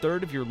first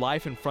third of your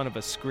life in front of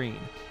a screen.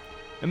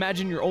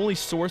 Imagine your only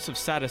source of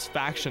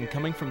satisfaction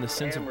coming from the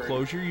sense of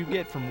closure you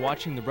get from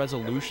watching the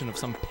resolution of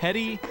some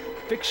petty,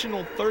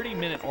 fictional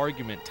 30-minute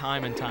argument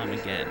time and time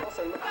again.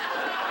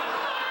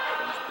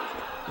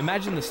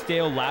 Imagine the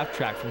stale laugh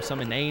track from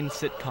some inane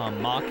sitcom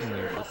mocking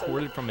you,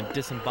 recorded from a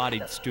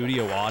disembodied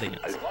studio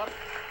audience.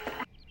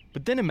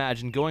 But then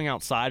imagine going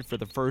outside for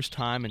the first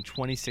time in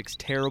 26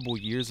 terrible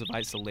years of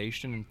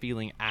isolation and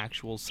feeling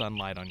actual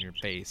sunlight on your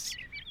face.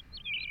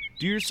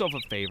 Do yourself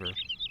a favor.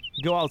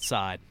 Go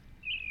outside.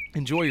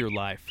 Enjoy your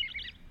life.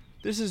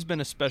 This has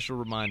been a special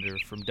reminder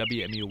from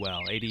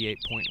WMUL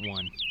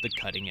 88.1, The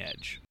Cutting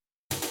Edge.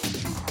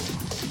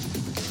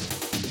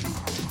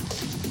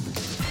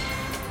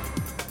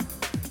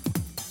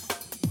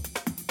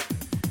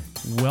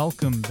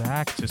 Welcome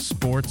back to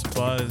Sports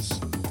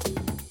Buzz.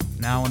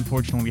 Now,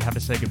 unfortunately, we have to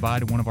say goodbye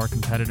to one of our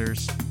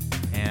competitors,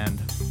 and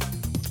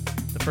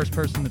the first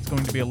person that's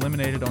going to be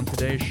eliminated on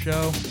today's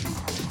show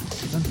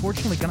is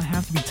unfortunately going to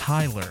have to be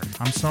Tyler.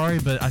 I'm sorry,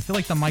 but I feel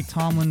like the Mike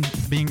Tomlin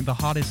being the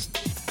hottest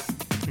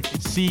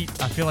seat,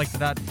 I feel like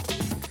that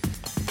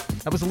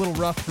was a little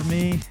rough for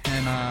me,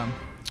 and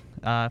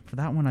for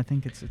that one, I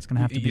think it's going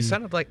to have to be... You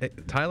sounded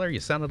like, Tyler, you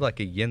sounded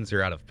like a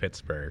Yinzer out of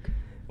Pittsburgh.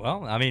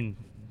 Well, I mean,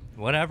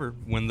 whatever.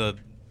 When the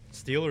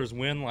Steelers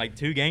win like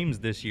 2 games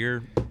this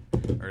year,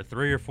 or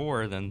 3 or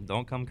 4, then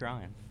don't come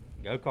crying.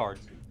 Go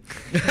Cards.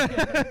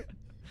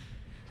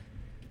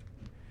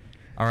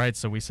 All right,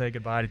 so we say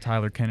goodbye to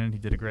Tyler Kennan. He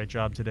did a great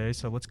job today.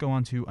 So let's go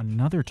on to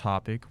another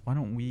topic. Why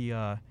don't we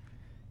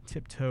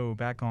tiptoe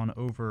back on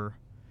over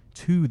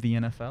to the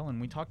NFL?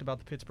 And we talked about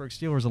the Pittsburgh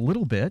Steelers a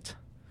little bit,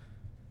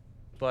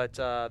 but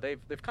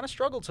they've kind of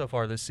struggled so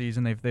far this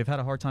season. They've had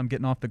a hard time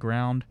getting off the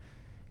ground,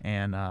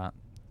 and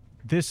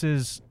this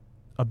is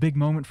a big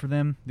moment for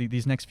them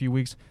these next few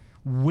weeks.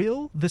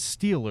 Will the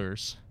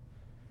Steelers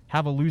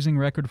have a losing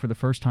record for the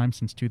first time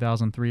since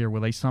 2003, or will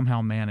they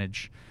somehow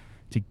manage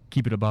to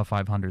keep it above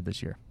 500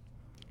 this year?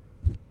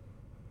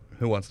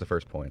 Who wants the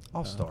first point?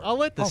 I'll start. I'll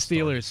let the I'll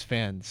Steelers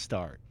fans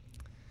start.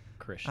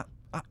 Christian.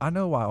 I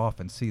know I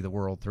often see the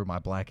world through my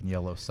black and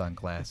yellow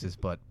sunglasses,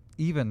 but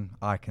even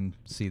I can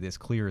see this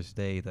clear as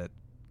day that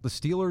the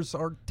Steelers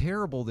are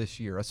terrible this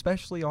year,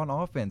 especially on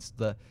offense.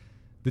 The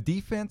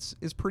defense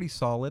is pretty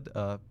solid,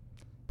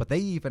 but they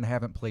even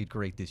haven't played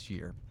great this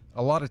year.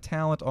 A lot of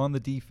talent on the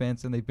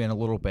defense, and they've been a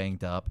little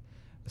banged up,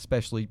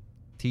 especially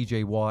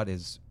T.J. Watt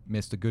has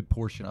missed a good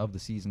portion of the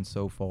season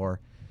so far.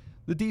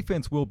 The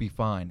defense will be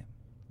fine.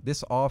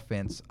 This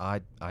offense,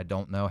 I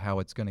don't know how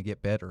it's going to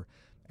get better.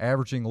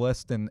 Averaging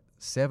less than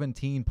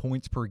 17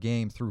 points per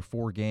game through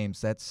 4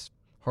 games, that's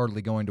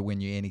hardly going to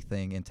win you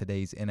anything in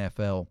today's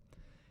NFL.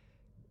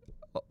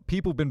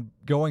 People have been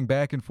going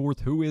back and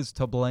forth who is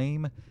to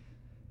blame.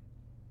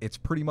 It's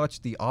pretty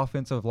much the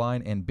offensive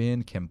line and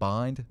Ben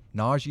combined.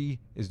 Najee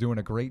is doing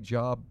a great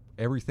job,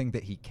 everything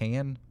that he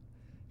can.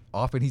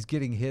 Often he's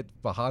getting hit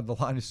behind the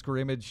line of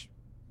scrimmage.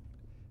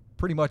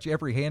 Pretty much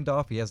every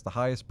handoff, he has the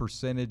highest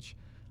percentage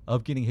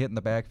of getting hit in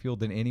the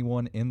backfield than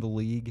anyone in the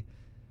league.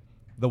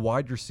 The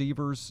wide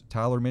receivers,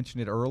 Tyler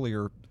mentioned it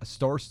earlier, a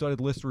star-studded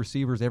list of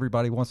receivers.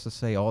 Everybody wants to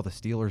say, oh, the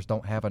Steelers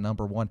don't have a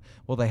number 1.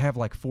 Well, they have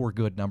like 4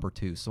 good number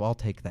 2s, so I'll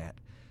take that.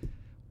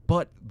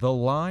 But the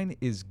line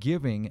is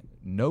giving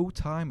no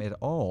time at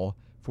all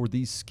for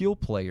these skill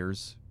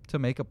players to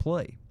make a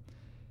play.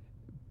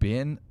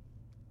 Ben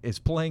is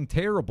playing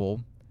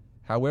terrible.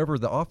 However,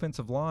 the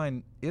offensive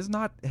line is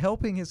not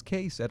helping his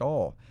case at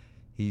all.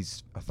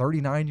 He's a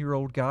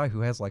 39-year-old guy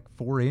who has like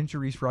 4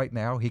 injuries right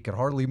now. He could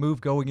hardly move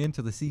going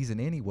into the season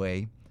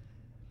anyway.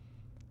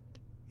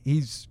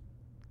 He's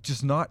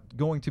just not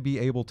going to be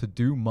able to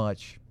do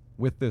much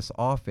with this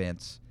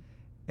offense.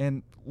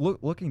 And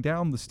looking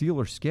down the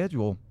Steelers'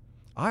 schedule,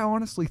 I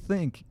honestly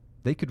think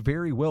they could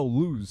very well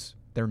lose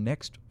their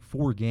next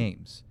 4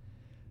 games.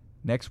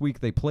 Next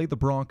week, they play the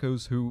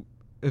Broncos, who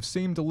have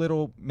seemed a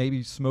little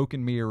maybe smoke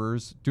and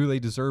mirrors. Do they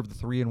deserve the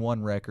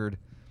 3-1 record?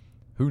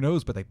 Who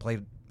knows, but they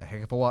played a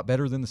heck of a lot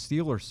better than the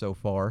Steelers so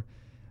far.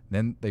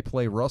 Then they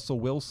play Russell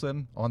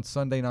Wilson on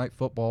Sunday Night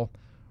Football.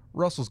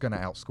 Russell's going to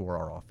outscore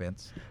our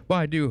offense. Well,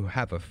 I do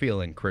have a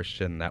feeling,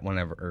 Christian, that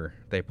whenever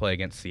they play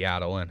against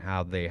Seattle and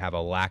how they have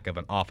a lack of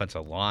an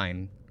offensive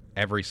line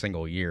every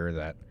single year,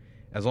 that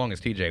as long as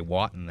T.J.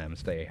 Watt and them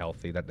stay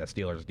healthy, that the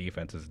Steelers'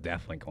 defense is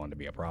definitely going to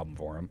be a problem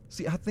for them.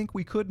 See, I think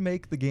we could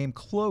make the game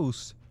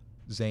close,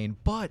 Zane,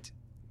 but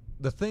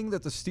the thing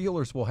that the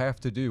Steelers will have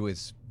to do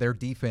is their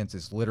defense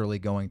is literally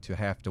going to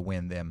have to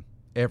win them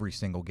every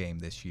single game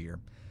this year.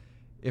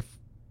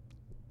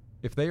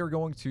 If they are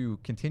going to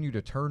continue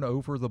to turn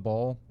over the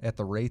ball at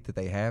the rate that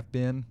they have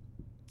been,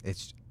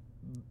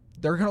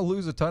 they're going to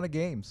lose a ton of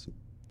games.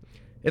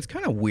 It's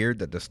kind of weird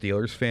that the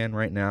Steelers fan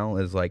right now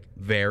is like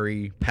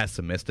very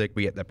pessimistic,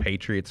 but yet the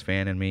Patriots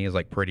fan in me is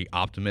like pretty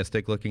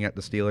optimistic looking at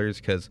the Steelers,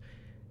 because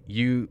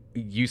you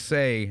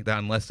say that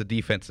unless the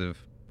defense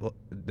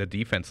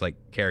like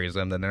carries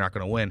them, then they're not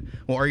going to win.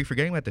 Well, are you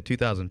forgetting about the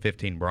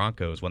 2015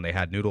 Broncos when they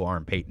had noodle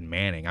arm Peyton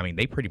Manning? I mean,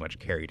 they pretty much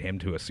carried him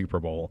to a Super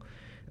Bowl.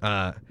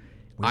 I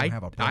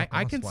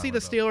can see the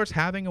Steelers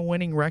having a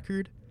winning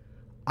record.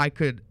 I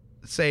could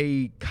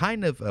say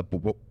kind of a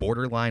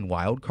borderline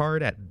wild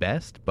card at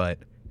best, but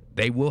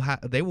they will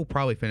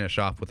probably finish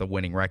off with a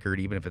winning record,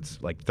 even if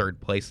it's like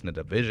 3rd place in the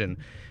division.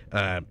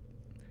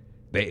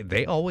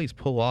 They always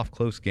pull off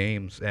close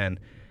games, and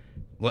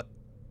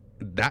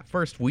that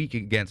first week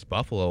against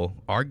Buffalo,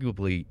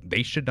 arguably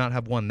they should not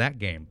have won that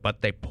game,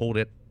 but they pulled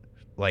it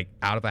like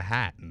out of a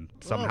hat and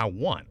somehow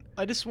won.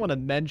 I just want to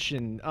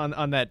mention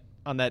on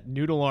that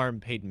noodle arm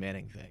Peyton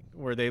Manning thing,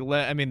 where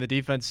the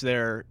defense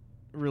there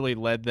really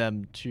led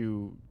them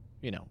to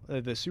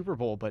the Super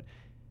Bowl, but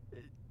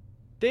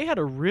they had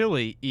a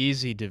really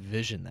easy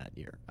division that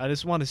year. I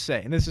just want to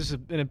say, and this is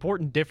an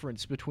important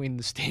difference between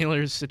the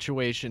Steelers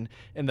situation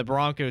and the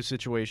Broncos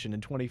situation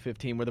in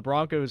 2015, where the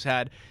Broncos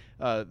had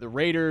the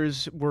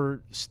Raiders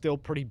were still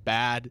pretty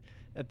bad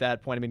at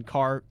that point. I mean,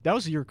 that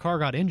was the year Carr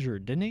got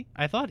injured, didn't he?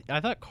 I thought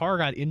Carr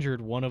got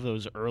injured one of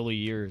those early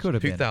years. Could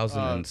have been.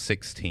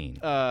 2016.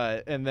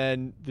 And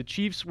then the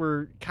Chiefs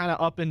were kind of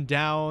up and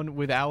down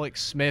with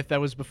Alex Smith. That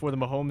was before the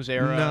Mahomes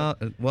era.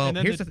 No, well,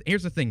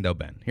 here's the thing, though,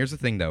 Ben. Here's the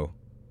thing, though.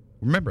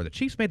 Remember, the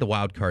Chiefs made the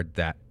wild card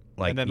that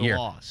and then year.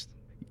 Lost.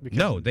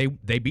 No, they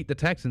beat the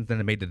Texans, then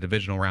they made the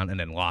divisional round, and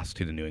then lost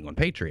to the New England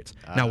Patriots.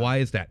 Now, why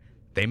is that?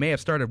 They may have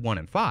started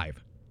 1-5,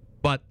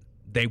 but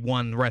they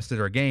won the rest of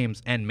their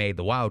games and made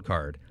the wild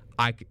card.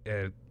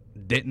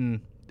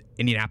 Didn't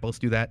Indianapolis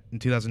do that in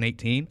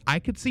 2018? I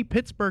could see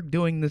Pittsburgh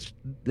doing this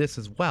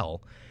as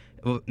well.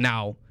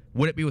 Now,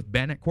 would it be with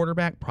Ben at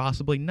quarterback?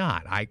 Possibly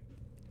not. I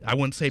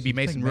wouldn't say it'd be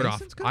Mason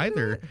Rudolph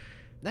either.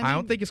 I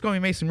don't think it's going to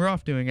be Mason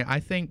Rudolph doing it. I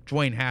think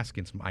Dwayne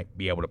Haskins might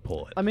be able to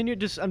pull it. I mean,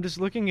 I'm just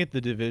looking at the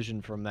division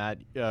from that.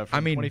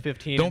 From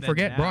 2015. Don't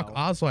forget, Brock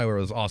Osweiler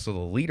was also the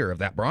leader of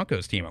that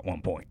Broncos team at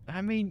one point.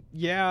 I mean,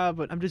 yeah,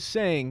 but I'm just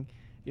saying,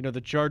 the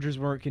Chargers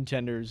weren't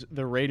contenders,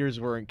 the Raiders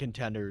weren't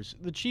contenders,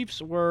 the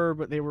Chiefs were,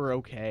 but they were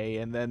okay,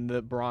 and then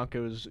the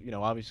Broncos,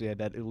 obviously had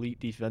that elite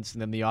defense,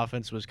 and then the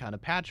offense was kind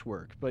of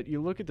patchwork. But you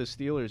look at the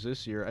Steelers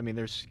this year. I mean,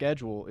 their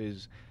schedule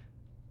is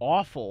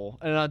awful,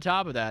 and on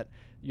top of that,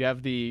 you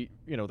have the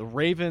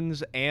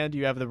Ravens and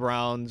you have the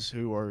Browns,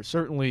 who are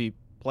certainly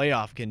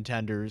playoff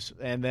contenders,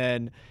 and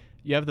then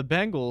you have the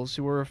Bengals,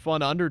 who are a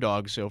fun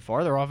underdog so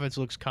far. Their offense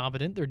looks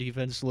competent. Their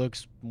defense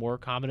looks more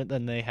competent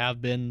than they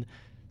have been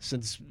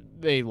since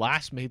they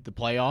last made the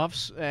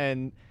playoffs.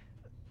 And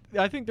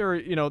I think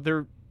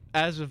they're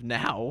as of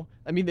now,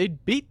 I mean, they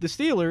beat the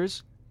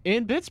Steelers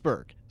in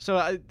Pittsburgh. So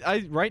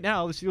I right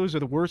now, the Steelers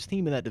are the worst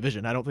team in that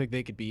division. I don't think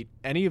they could beat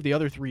any of the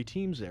other three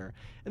teams there.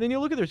 And then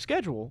you look at their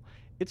schedule.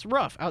 It's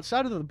rough.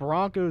 Outside of the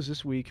Broncos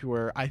this week,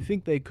 where I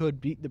think they could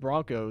beat the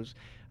Broncos,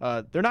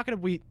 they're not going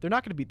to beat the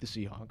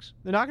Seahawks.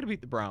 They're not going to beat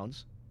the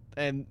Browns.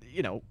 And,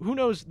 who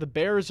knows, the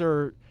Bears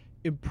are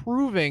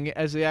improving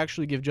as they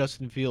actually give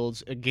Justin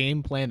Fields a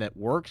game plan that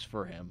works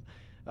for him.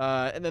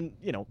 And then,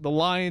 the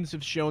Lions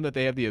have shown that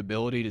they have the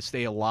ability to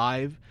stay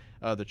alive.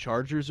 The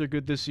Chargers are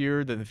good this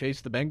year. Then they face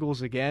the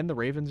Bengals again, the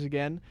Ravens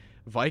again.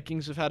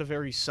 Vikings have had a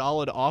very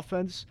solid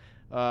offense.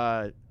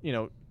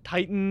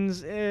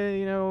 Titans,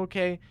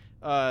 okay.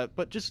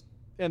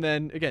 And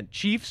then again,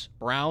 Chiefs,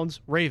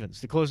 Browns,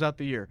 Ravens to close out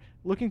the year.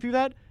 Looking through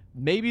that,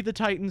 maybe the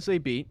Titans they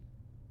beat.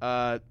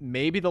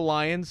 Maybe the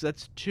Lions,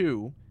 that's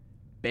 2.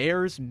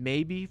 Bears,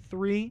 maybe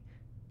 3.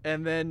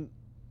 And then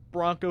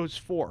Broncos,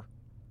 4.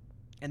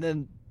 And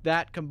then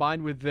that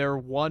combined with their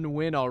 1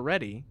 win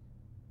already,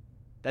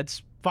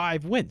 that's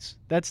 5 wins.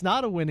 That's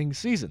not a winning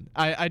season.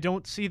 I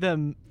don't see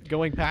them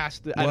going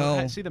past. I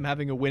don't see them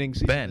having a winning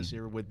season this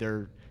year with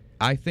their.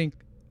 I think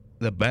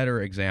the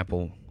better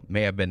example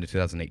may have been the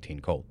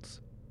 2018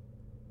 Colts.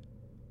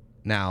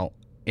 Now,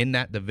 in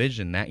that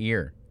division that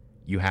year,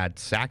 you had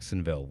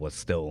Jacksonville was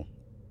still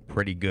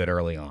pretty good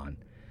early on.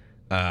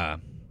 The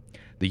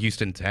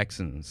Houston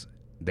Texans,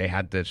 they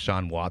had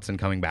Deshaun Watson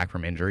coming back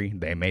from injury.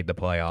 They made the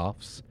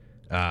playoffs.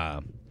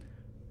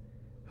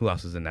 Who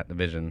else is in that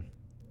division?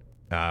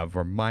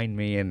 Remind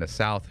me in the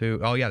South who?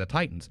 Oh, yeah, the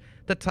Titans.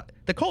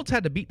 The Colts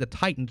had to beat the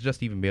Titans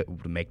just to even be able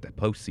to make the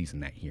postseason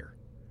that year.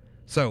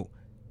 So,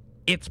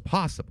 it's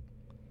possible.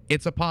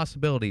 It's a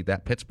possibility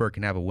that Pittsburgh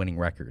can have a winning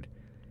record.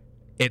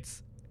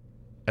 It's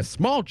a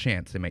small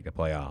chance they make the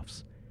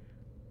playoffs,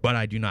 but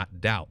I do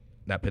not doubt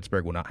that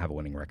Pittsburgh will not have a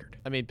winning record.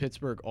 I mean,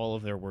 Pittsburgh, all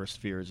of their worst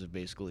fears have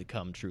basically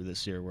come true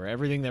this year, where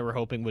everything they were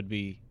hoping would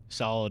be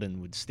solid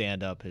and would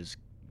stand up has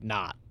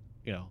not.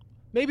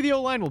 Maybe the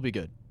O-line will be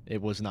good.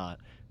 It was not.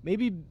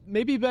 Maybe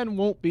Ben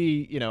won't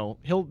be,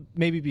 he'll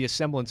maybe be a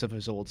semblance of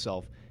his old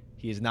self.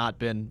 He has not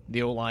been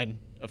the O-line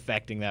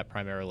affecting that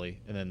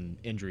primarily, and then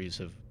injuries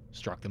have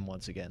struck them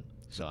once again.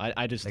 So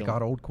I just They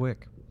got old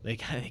quick. They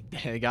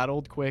got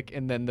old quick,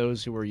 and then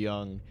those who are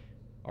young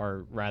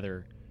are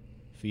rather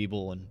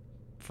feeble and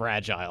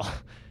fragile.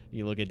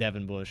 You look at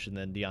Devin Bush and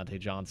then Deontay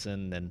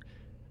Johnson, and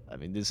I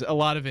mean, there's a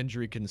lot of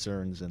injury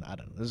concerns, and I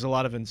don't know. There's a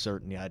lot of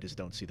uncertainty. I just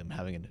don't see them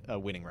having a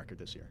winning record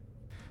this year.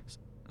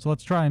 So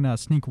let's try and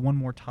sneak one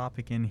more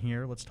topic in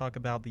here. Let's talk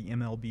about the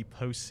MLB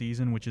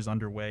postseason, which is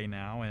underway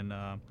now,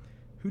 and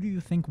who do you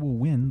think will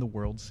win the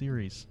World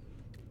Series?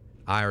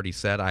 I already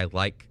said I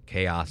like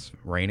chaos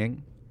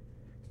reigning.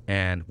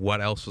 And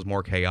what else was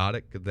more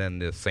chaotic than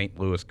the St.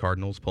 Louis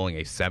Cardinals pulling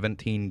a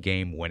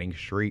 17-game winning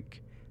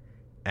streak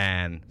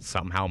and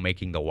somehow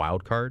making the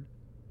wild card?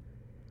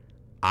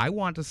 I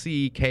want to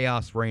see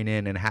chaos reign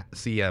in and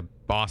see a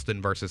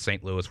Boston versus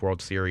St. Louis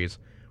World Series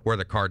where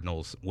the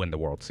Cardinals win the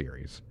World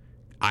Series.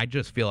 I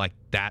just feel like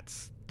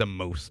that's the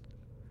most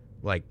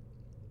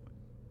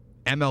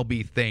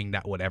MLB thing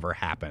that would ever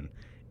happen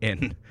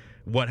in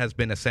what has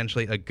been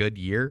essentially a good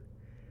year.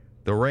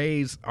 The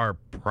Rays are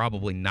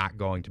probably not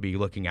going to be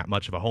looking at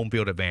much of a home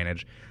field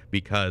advantage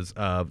because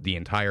of the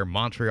entire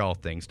Montreal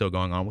thing still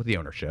going on with the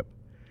ownership.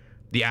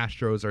 The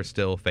Astros are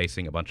still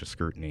facing a bunch of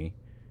scrutiny.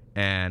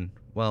 And,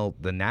 well,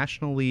 the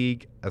National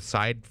League,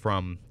 aside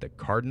from the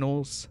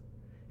Cardinals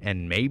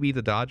and maybe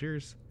the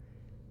Dodgers,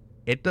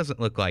 it doesn't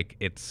look like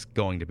it's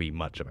going to be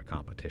much of a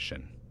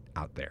competition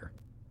out there.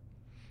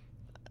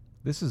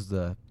 This is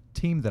the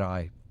team that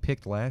I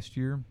picked last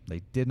year.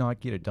 They did not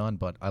get it done,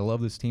 but I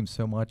love this team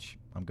so much,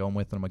 I'm going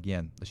with them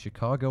again. The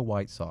Chicago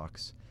White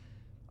Sox.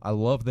 I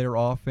love their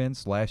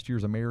offense. Last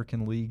year's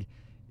American League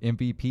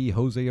MVP,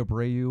 Jose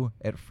Abreu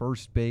at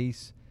first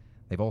base.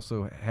 They've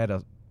also had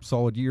a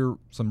solid year.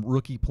 Some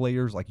rookie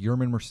players like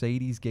Yerman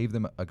Mercedes gave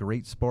them a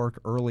great spark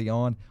early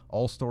on.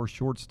 All-star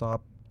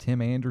shortstop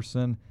Tim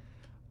Anderson.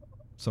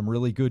 Some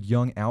really good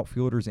young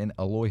outfielders in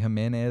Eloy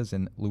Jimenez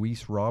and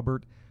Luis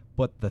Robert.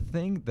 But the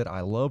thing that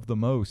I love the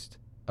most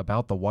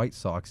about the White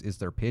Sox is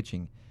their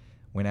pitching.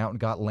 Went out and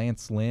got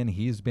Lance Lynn.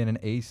 He has been an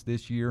ace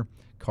this year.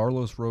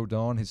 Carlos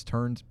Rodon has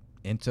turned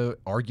into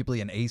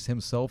arguably an ace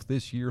himself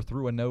this year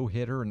through a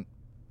no-hitter and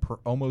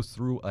almost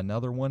through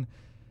another one.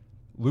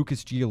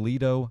 Lucas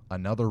Giolito,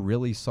 another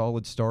really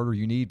solid starter.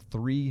 You need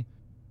 3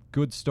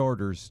 good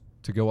starters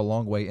to go a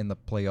long way in the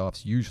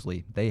playoffs.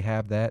 Usually they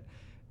have that.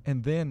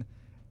 And then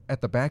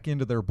at the back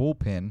end of their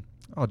bullpen,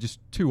 just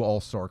 2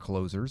 all-star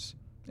closers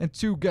and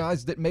 2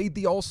 guys that made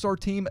the all-star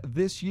team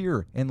this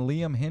year, and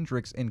Liam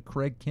Hendricks and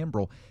Craig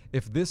Kimbrell.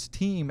 If this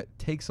team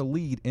takes a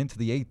lead into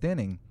the 8th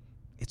inning,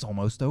 it's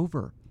almost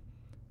over.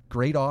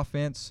 Great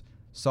offense,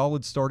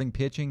 solid starting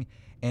pitching,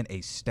 and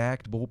a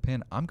stacked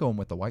bullpen. I'm going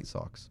with the White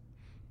Sox.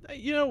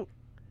 I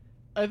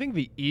think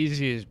the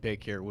easiest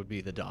pick here would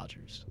be the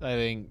Dodgers. I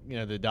think,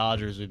 the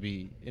Dodgers would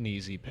be an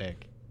easy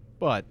pick.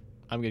 But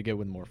I'm going to go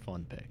with a more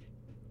fun pick.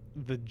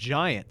 The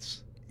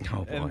Giants.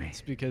 Oh, boy. And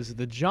it's because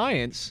the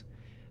Giants,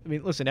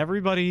 listen,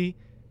 everybody,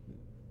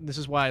 this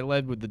is why I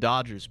led with the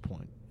Dodgers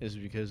point, is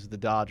because the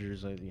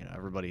Dodgers,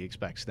 everybody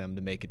expects them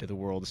to make it to the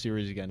World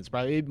Series again.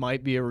 It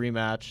might be a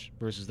rematch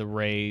versus the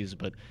Rays,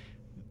 but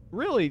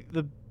really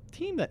the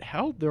team that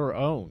held their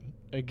own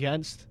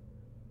against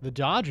the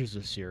Dodgers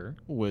this year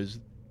was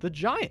the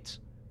Giants.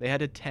 They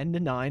had a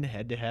 10-9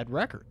 head-to-head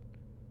record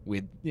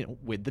with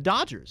the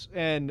Dodgers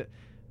and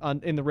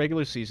in the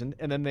regular season,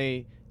 and then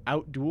they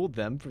outdueled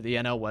them for the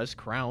NL West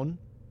crown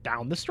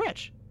down the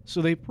stretch.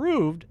 So they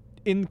proved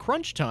in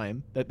crunch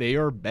time that they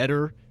are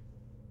better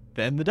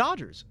than the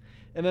Dodgers.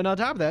 And then on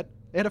top of that,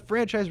 they had a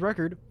franchise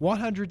record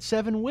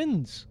 107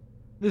 wins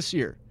this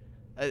year.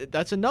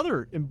 That's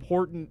another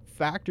important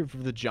factor for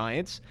the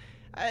Giants.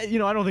 I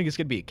don't think it's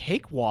going to be a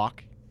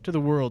cakewalk to the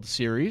World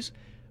Series,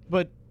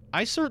 but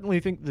I certainly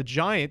think the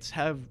Giants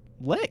have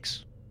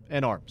legs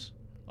and arms,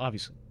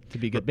 obviously. To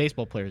be good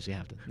baseball players, you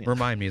have to.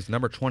 Remind me, is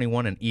number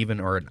 21 an even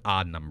or an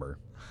odd number?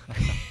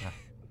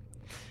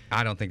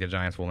 I don't think the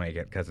Giants will make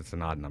it because it's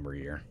an odd number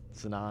year.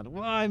 It's an odd.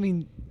 Well,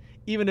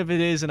 even if it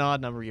is an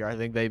odd number year, I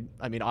think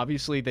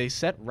obviously they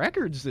set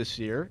records this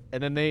year,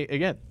 and then they,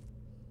 again,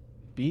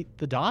 beat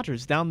the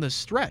Dodgers down the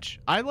stretch.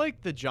 I like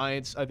the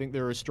Giants. I think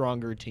they're a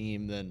stronger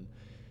team than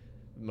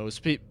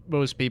most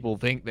people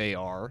think they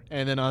are.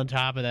 And then on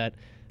top of that,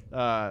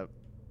 I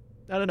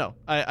don't know.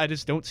 I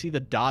just don't see the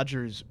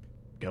Dodgers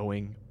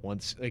going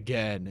once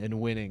again and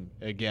winning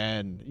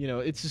again.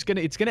 It's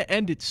gonna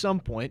end at some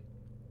point.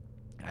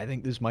 I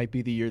think this might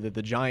be the year that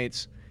the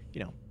Giants,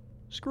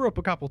 screw up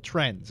a couple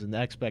trends and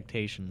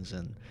expectations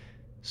and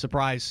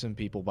surprise some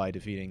people by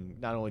defeating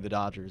not only the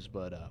Dodgers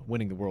but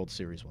winning the World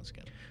Series once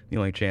again. The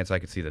only chance I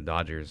could see the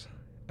Dodgers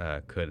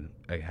could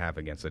have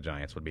against the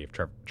Giants would be if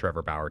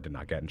Trevor Bauer did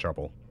not get in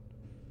trouble.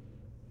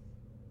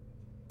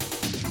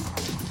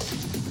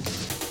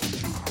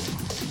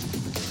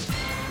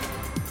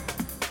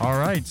 All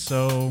right,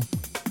 so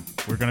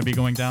we're going to be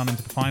going down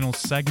into the final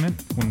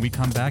segment. When we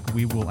come back,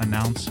 we will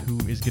announce who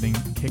is getting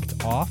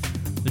kicked off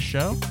the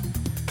show,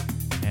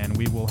 and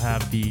we will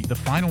have the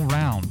final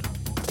round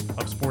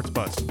of Sports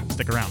Buzz.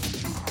 Stick around.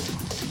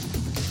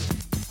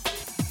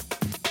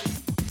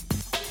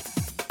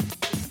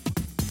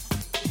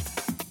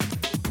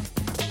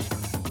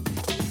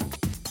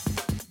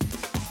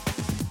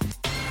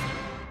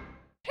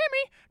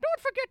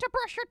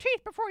 Brush your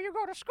teeth before you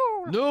go to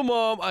school. No,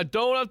 Mom, I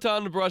don't have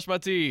time to brush my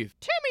teeth.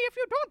 Timmy, if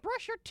you don't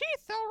brush your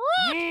teeth, they'll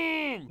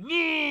rot.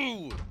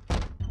 No.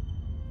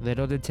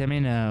 Little did Timmy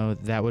know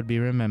that would be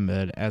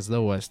remembered as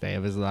the worst day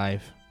of his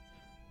life.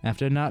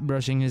 After not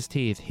brushing his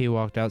teeth, he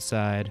walked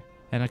outside,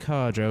 and a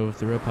car drove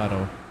through a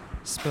puddle,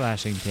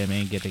 splashing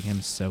Timmy, getting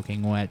him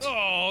soaking wet.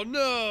 Oh,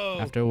 no.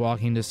 After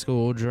walking to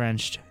school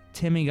drenched,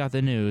 Timmy got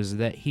the news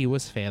that he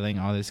was failing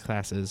all his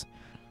classes,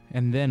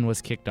 and then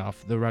was kicked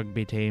off the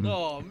rugby team.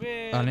 Oh,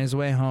 man. On his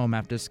way home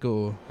after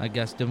school, a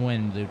gust of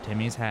wind blew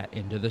Timmy's hat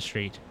into the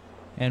street,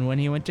 and when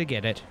he went to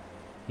get it,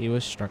 he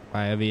was struck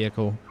by a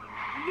vehicle.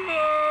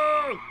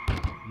 No!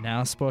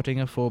 Now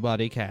sporting a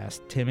full-body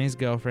cast, Timmy's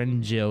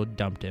girlfriend Jill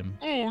dumped him.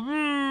 Oh,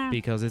 no.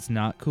 Because it's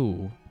not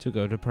cool to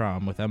go to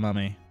prom with a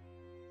mummy.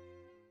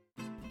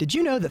 Did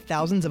you know that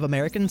thousands of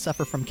Americans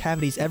suffer from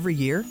cavities every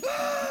year?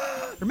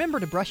 Remember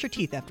to brush your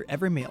teeth after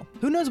every meal.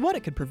 Who knows what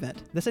it could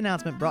prevent? This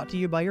announcement brought to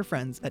you by your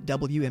friends at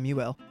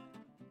WMUL.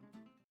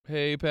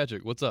 Hey,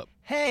 Patrick, what's up?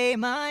 Hey,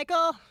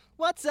 Michael.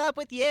 What's up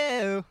with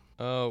you?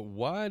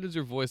 Why does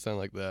your voice sound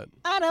like that?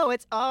 I know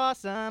it's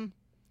awesome.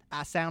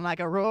 I sound like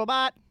a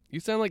robot. You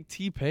sound like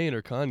T-Pain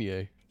or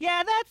Kanye.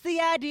 Yeah, that's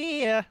the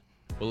idea.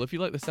 Well, if you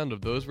like the sound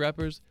of those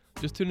rappers,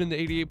 just tune in to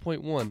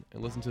 88.1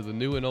 and listen to the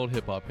new and old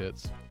hip-hop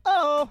hits.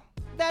 Oh,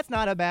 that's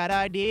not a bad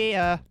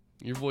idea.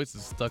 Your voice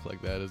is stuck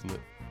like that, isn't it?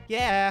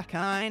 Yeah,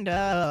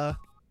 kinda.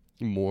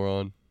 You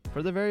moron.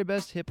 For the very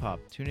best hip-hop,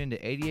 tune in to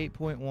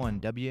 88.1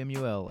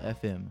 WMUL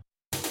FM.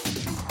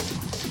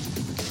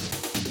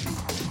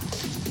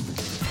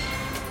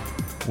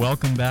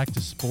 Welcome back to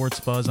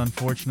SportsBuzz.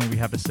 Unfortunately, we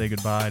have to say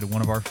goodbye to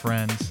one of our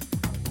friends.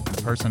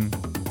 The person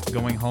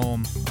going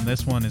home on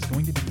this one is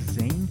going to be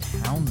Zane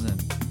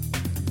Townsend.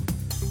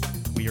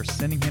 We are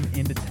sending him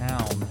into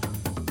town.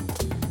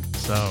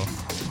 So,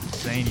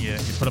 Zane, you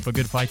put up a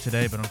good fight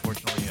today, but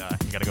unfortunately,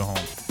 you got to go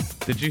home.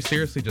 Did you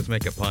seriously just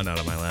make a pun out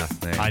of my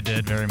last name? I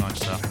did, very much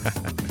so.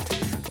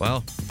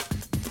 Well,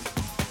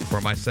 for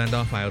my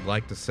send-off, I would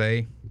like to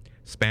say,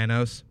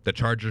 Spanos, the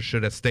Chargers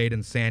should have stayed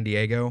in San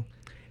Diego,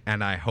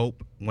 and I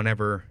hope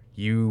whenever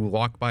you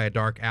walk by a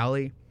dark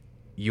alley,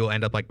 you'll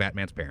end up like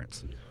Batman's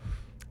parents.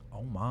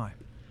 Oh, my.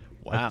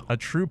 Wow. A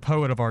true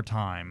poet of our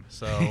time.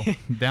 So,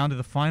 down to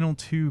the final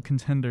two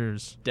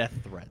contenders. Death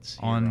threats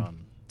here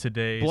on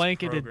today's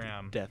blanketed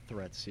program. Death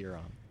threats here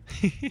on.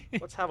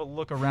 Let's have a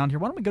look around here.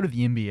 Why don't we go to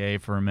the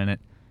NBA for a minute?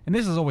 And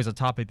this is always a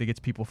topic that gets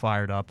people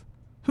fired up.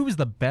 Who is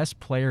the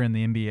best player in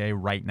the NBA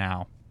right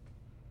now?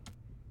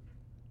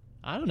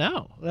 I don't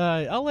know.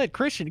 I'll let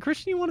Christian.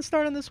 Christian, you want to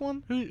start on this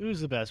one? Who's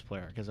the best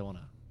player? Because I want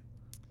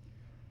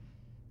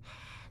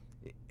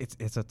to.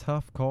 It's a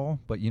tough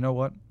call, but you know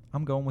what?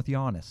 I'm going with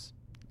Giannis.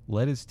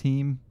 Led his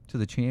team to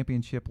the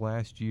championship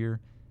last year.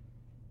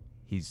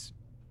 He's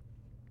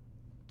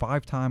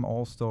 5-time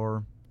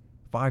All-Star,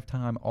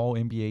 5-time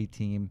All-NBA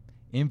team,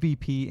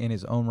 MVP in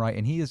his own right,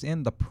 and he is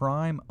in the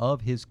prime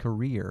of his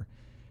career.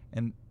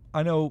 And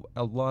I know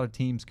a lot of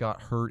teams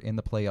got hurt in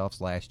the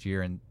playoffs last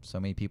year, and so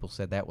many people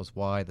said that was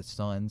why the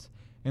Suns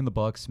and the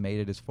Bucks made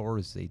it as far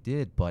as they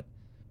did, but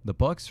the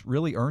Bucks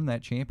really earned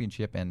that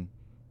championship, and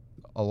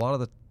a lot of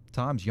the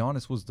times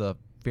Giannis was the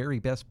very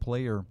best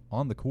player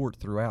on the court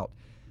throughout.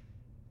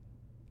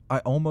 I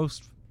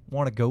almost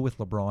want to go with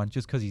LeBron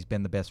just because he's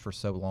been the best for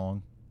so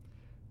long.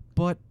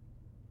 But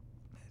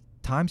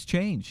times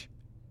change.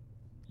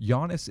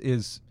 Giannis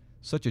is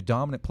such a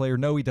dominant player.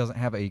 No, he doesn't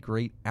have a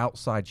great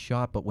outside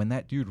shot, but when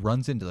that dude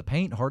runs into the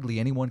paint, hardly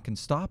anyone can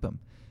stop him.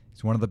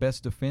 He's one of the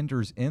best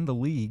defenders in the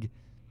league.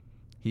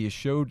 He has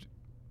showed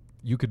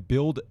you could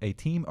build a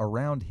team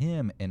around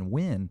him and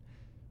win.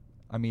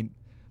 I mean,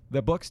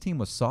 the Bucks team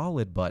was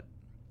solid, but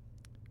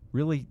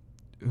really,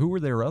 who were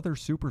their other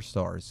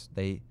superstars?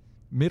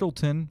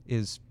 Middleton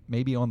is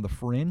maybe on the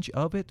fringe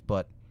of it,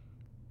 but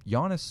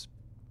Giannis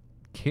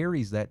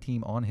carries that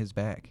team on his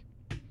back.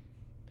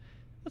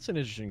 That's an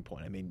interesting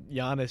point. I mean,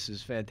 Giannis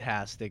is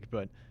fantastic,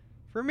 but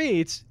for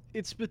me,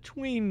 it's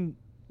between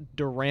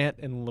Durant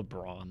and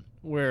LeBron,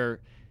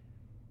 where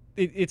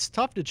it's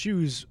tough to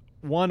choose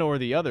one or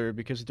the other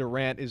because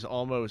Durant is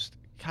almost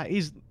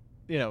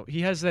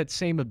he has that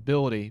same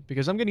ability.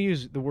 Because I'm going to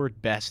use the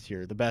word best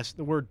here.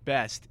 The word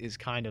best is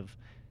kind of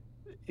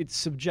it's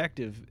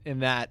subjective in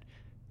that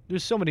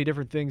there's so many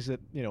different things that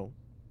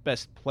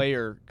best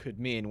player could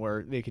mean.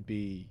 Where they could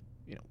be,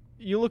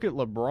 you look at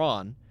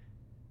LeBron.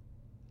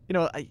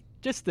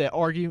 Just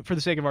for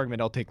the sake of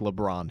argument, I'll take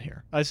LeBron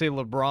here. I say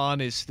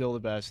LeBron is still the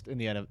best in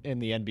the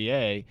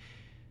NBA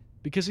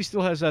because he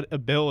still has that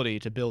ability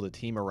to build a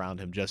team around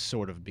him, just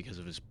sort of because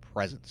of his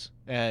presence.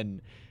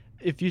 And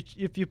if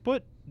you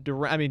put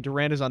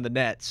Durant is on the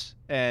Nets,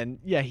 and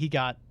yeah, he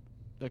got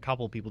a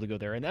couple of people to go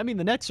there, and I mean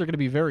the Nets are going to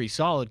be very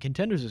solid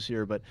contenders this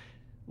year, but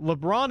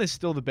LeBron is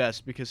still the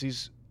best because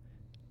he's,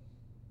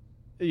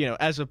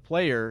 as a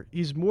player,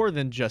 he's more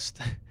than just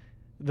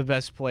the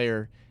best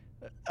player.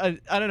 I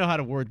don't know how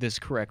to word this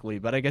correctly,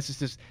 but I guess it's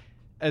just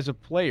as a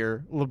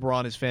player,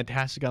 LeBron is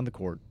fantastic on the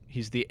court.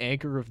 He's the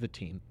anchor of the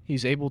team.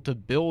 He's able to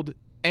build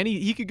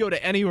he could go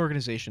to any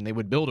organization, they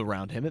would build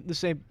around him. At the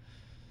same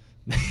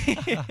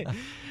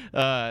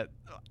I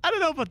don't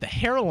know about the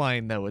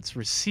hairline though, it's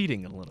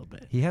receding a little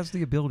bit. He has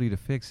the ability to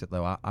fix it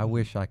though. I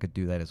wish I could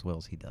do that as well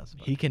as he does.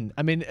 But. He can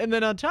and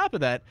then on top of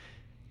that,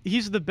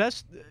 he's the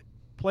best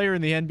player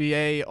in the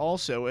NBA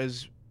also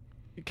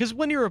because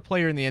when you're a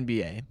player in the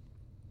NBA,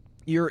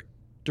 you're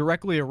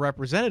directly a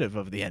representative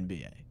of the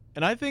NBA.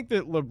 And I think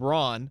that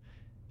LeBron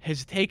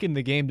has taken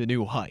the game to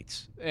new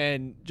heights.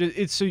 And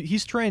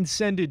he's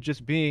transcended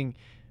just being,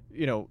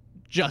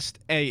 just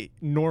a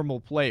normal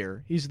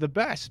player. He's the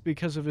best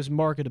because of his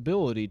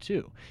marketability,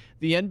 too.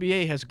 The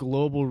NBA has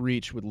global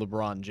reach with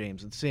LeBron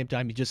James. At the same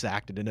time, he just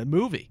acted in a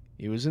movie.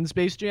 He was in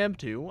Space Jam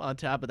 2. On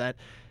top of that,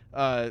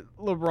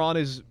 LeBron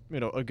is,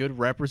 a good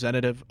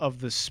representative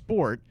of the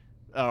sport,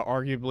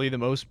 arguably the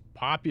most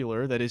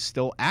popular that is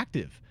still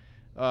active.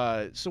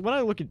 So when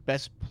I look at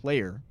best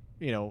player,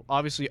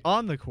 obviously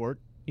on the court,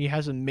 he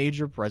has a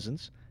major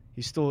presence.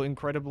 He's still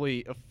incredibly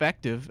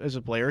effective as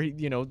a player.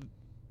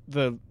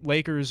 The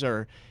Lakers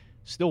are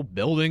still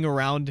building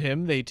around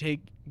him. They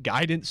take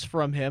guidance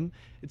from him.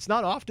 It's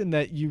not often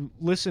that you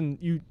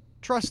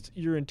trust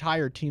your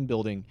entire team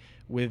building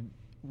with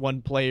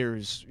one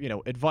player's,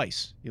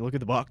 advice. You look at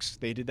the Bucks.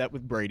 They did that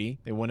with Brady.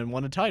 They went and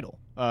won a title.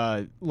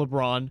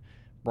 LeBron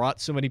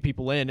brought so many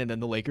people in, and then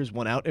the Lakers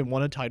went out and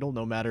won a title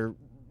no matter,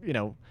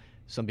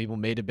 some people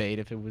may debate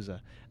if it was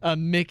a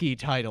Mickey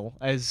title,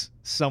 as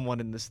someone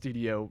in the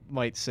studio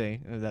might say.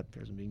 That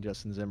person being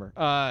Justin Zimmer.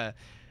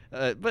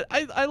 But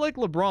I like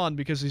LeBron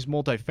because he's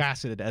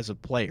multifaceted as a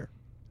player.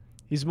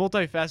 He's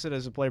multifaceted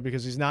as a player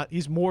because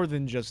he's more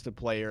than just a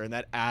player, and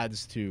that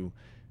adds to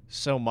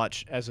so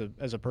much as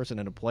a person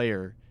and a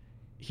player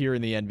here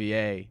in the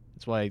NBA.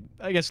 That's why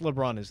I guess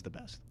LeBron is the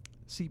best.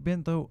 See,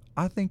 Ben, though,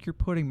 I think you're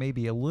putting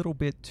maybe a little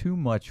bit too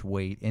much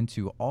weight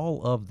into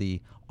all of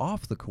the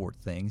off-the-court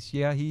things.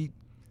 Yeah,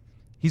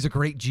 he's a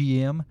great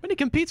GM. But he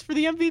competes for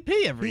the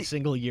MVP every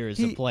single year as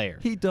a player.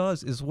 He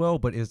does as well,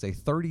 but is a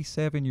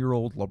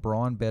 37-year-old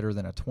LeBron better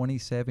than a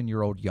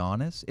 27-year-old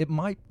Giannis? It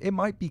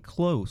might be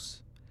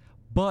close,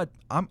 but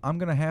I'm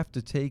going to have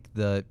to take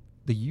the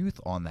youth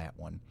on that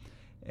one.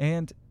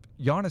 And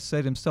Giannis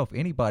said himself,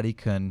 anybody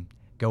can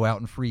go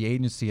out in free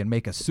agency and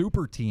make a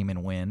super team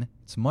and win.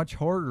 It's much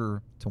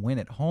harder to win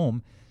at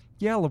home.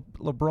 Yeah,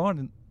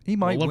 LeBron, he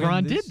might win.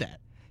 LeBron did that.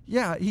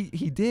 Yeah,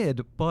 he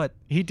did, but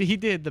he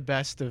did the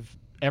best of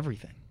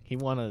everything. He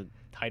won a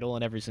title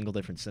in every single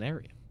different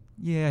scenario.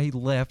 Yeah, he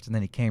left and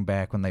then he came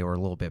back when they were a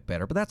little bit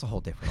better, but that's a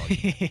whole different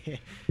argument.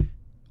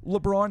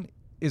 LeBron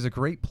is a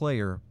great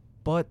player,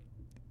 but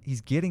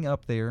he's getting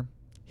up there.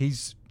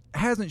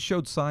 Hasn't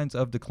showed signs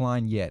of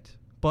decline yet.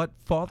 But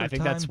I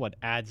think that's what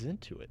adds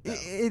into it.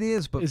 It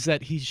is, but is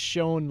that he's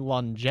shown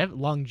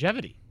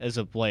longevity as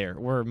a player,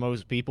 where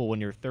most people, when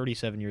you're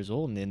 37 years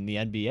old and in the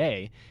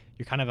NBA,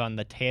 you're kind of on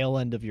the tail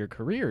end of your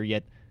career.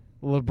 Yet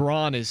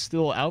LeBron is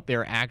still out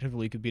there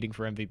actively competing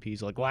for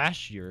MVPs like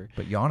last year.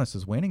 But Giannis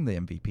is winning the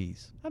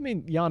MVPs. I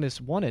mean,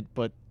 Giannis won it,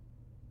 but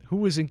who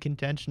was in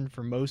contention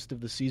for most of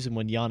the season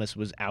when Giannis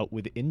was out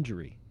with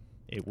injury?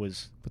 It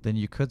was. But then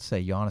you could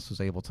say Giannis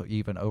was able to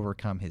even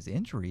overcome his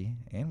injury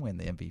and win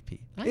the MVP.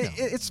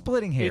 It's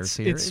splitting hairs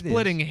here. It's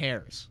splitting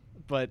hairs.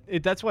 But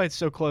that's why it's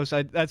so close.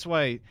 That's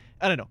why,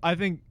 I don't know. I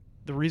think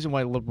the reason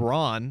why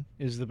LeBron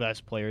is the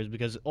best player is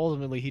because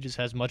ultimately he just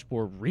has much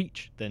more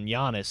reach than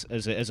Giannis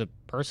as a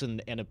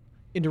person and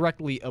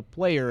indirectly a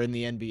player in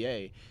the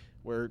NBA.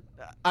 Where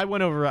I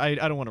went over, I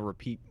don't want to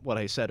repeat what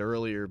I said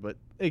earlier, but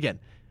again,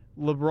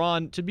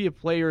 LeBron, to be a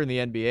player in the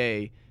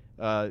NBA,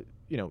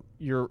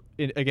 you're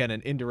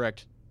an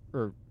indirect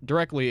or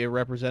directly a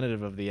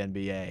representative of the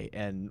NBA,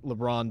 and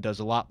LeBron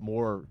does a lot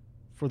more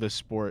for the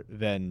sport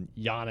than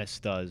Giannis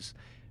does.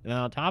 And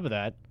on top of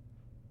that,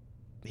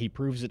 he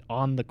proves it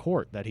on the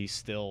court that he's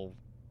still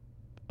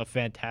a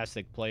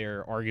fantastic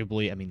player.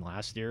 Arguably, I mean,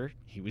 last year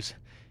he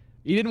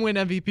didn't win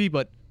MVP,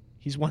 but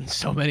he's won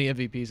so many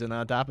MVPs, and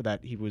on top of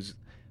that, he was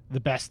the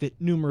best at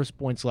numerous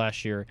points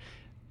last year.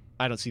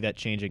 I don't see that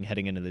changing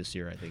heading into this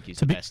year. I think he's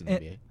the best in the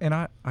NBA. And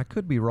I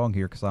could be wrong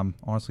here because I'm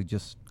honestly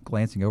just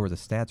glancing over the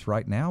stats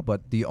right now,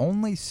 but the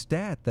only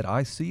stat that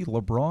I see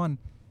LeBron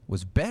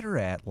was better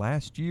at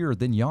last year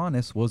than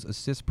Giannis was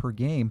assists per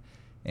game,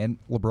 and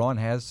LeBron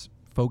has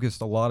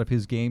focused a lot of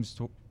his game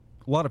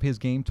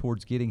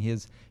towards getting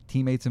his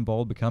teammates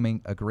involved,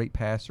 becoming a great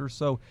passer.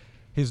 So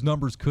his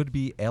numbers could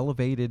be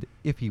elevated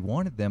if he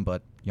wanted them,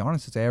 but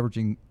Giannis is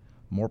averaging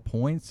more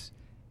points.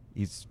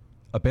 He's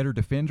a better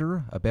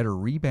defender, a better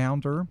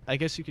rebounder. I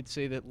guess you could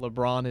say that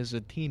LeBron is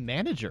a team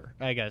manager.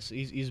 I guess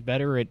he's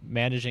better at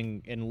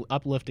managing and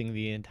uplifting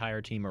the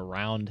entire team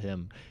around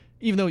him.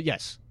 Even though,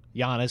 yes,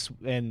 Giannis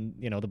and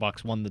the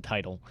Bucks won the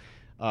title,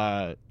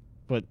 but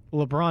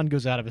LeBron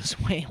goes out of his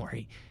way where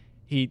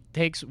he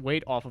takes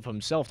weight off of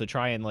himself to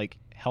try and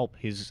help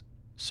his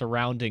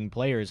surrounding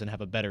players and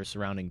have a better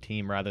surrounding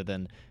team rather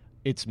than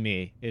it's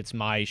me, it's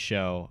my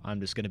show.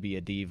 I'm just going to be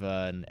a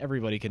diva and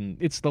everybody can.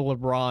 It's the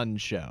LeBron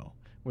show.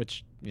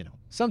 Which,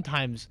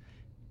 sometimes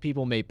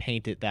people may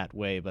paint it that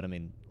way, but I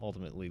mean,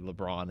 ultimately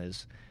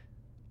LeBron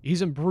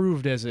he's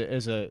improved as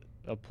a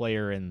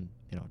player and,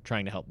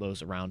 trying to help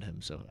those around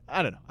him. So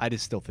I don't know. I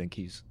just still think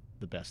he's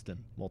the best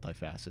and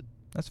multifaceted.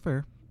 That's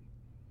fair.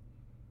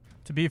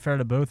 To be fair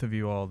to both of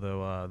you all,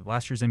 though,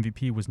 last year's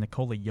MVP was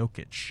Nikola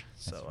Jokic.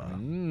 That's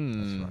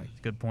right.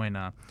 Good point.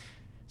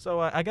 So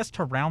I guess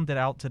to round it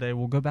out today,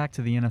 we'll go back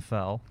to the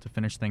NFL to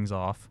finish things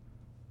off.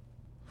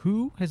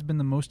 Who has been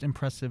the most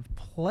impressive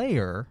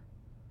player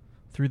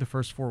through the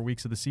first 4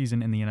 weeks of the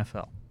season in the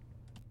NFL?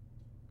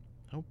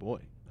 Oh, boy.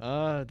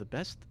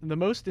 The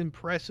most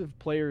impressive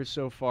players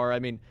so far. I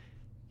mean,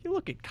 you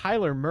look at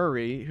Kyler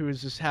Murray, who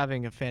is just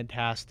having a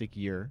fantastic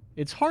year.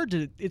 It's hard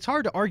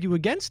to argue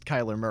against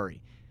Kyler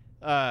Murray.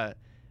 But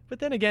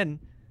then again,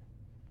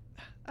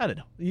 I don't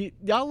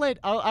know.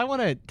 I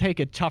want to take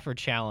a tougher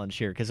challenge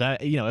here because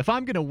if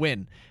I'm going to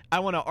win,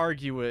 I want to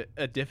argue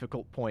a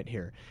difficult point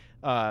here.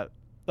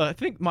 I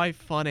think my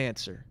fun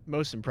answer,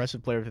 most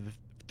impressive player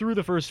through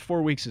the first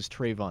 4 weeks, is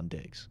Trayvon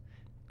Diggs.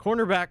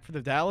 Cornerback for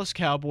the Dallas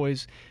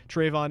Cowboys.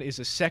 Trayvon is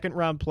a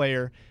second-round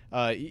player,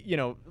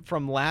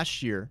 from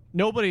last year.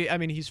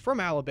 He's from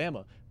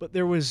Alabama, but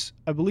there was,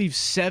 I believe,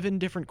 7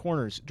 different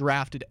corners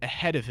drafted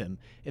ahead of him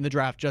in the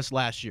draft just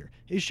last year.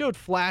 He showed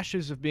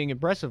flashes of being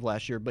impressive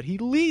last year, but he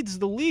leads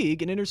the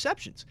league in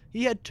interceptions.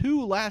 He had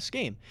 2 last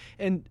game.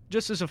 And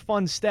just as a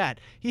fun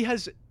stat, he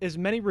has as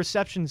many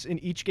receptions in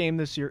each game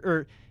this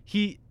year,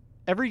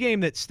 every game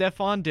that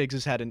Stephon Diggs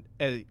has had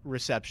a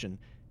reception,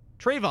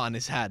 Trayvon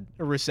has had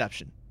a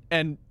reception.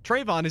 And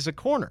Trayvon is a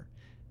corner.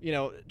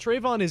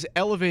 Trayvon is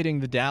elevating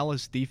the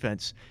Dallas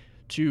defense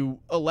to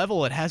a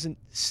level it hasn't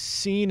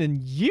seen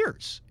in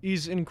years.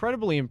 He's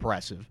incredibly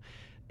impressive.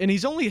 And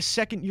he's only a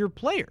second-year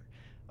player.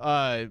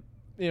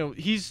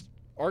 He's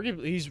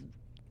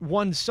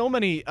won so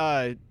many,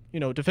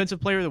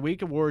 Defensive Player of the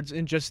Week awards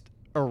in just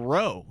a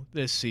row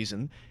this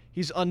season.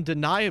 He's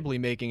undeniably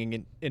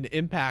making an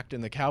impact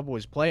in the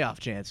Cowboys' playoff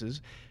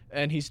chances,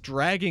 and he's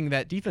dragging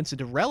that defense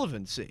into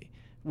relevancy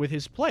with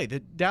his play.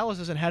 Dallas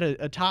hasn't had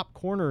a top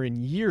corner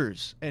in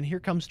years, and here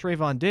comes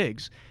Trayvon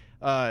Diggs.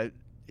 I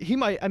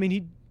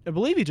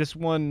believe he just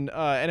won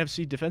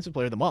NFC Defensive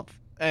Player of the Month,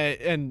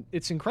 and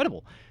it's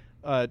incredible.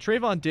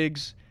 Trayvon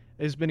Diggs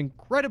has been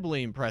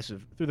incredibly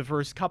impressive through the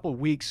first couple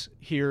weeks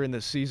here in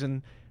the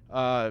season.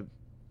 I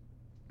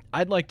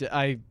want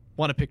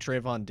to pick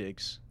Trayvon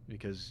Diggs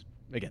because,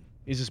 again,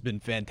 he's just been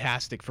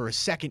fantastic for a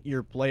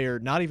second-year player,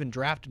 not even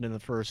drafted in the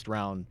first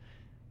round.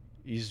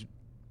 He's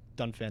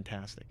done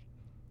fantastic.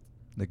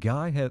 The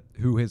guy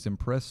who has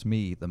impressed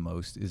me the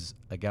most is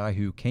a guy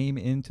who came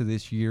into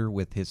this year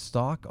with his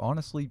stock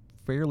honestly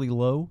fairly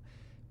low.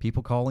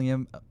 People calling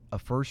him a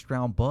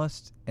first-round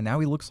bust, and now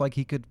he looks like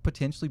he could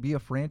potentially be a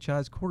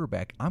franchise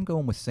quarterback. I'm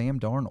going with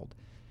Sam Darnold.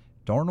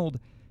 Darnold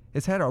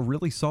has had a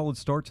really solid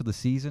start to the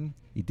season.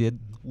 He did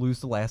lose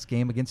the last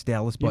game against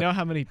Dallas. But you know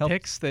how many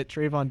picks that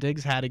Trayvon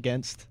Diggs had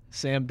against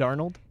Sam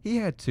Darnold? He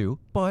had 2,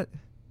 but...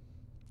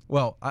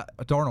 Well,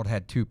 Darnold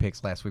had 2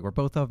 picks last week. Were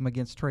both of them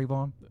against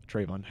Trayvon?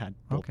 Trayvon had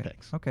both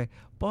picks. Okay.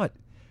 But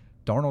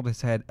Darnold has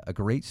had a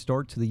great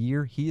start to the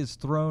year. He has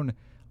thrown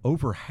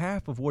over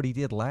half of what he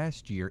did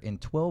last year in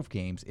 12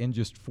 games in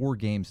just 4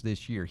 games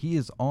this year. He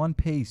is on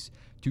pace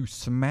to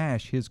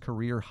smash his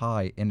career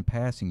high in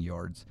passing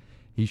yards.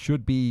 He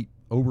should be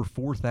over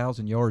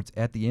 4,000 yards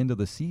at the end of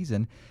the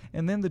season.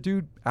 And then the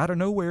dude, out of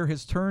nowhere,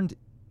 has turned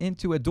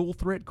into a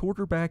dual-threat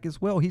quarterback as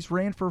well. He's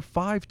ran for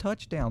 5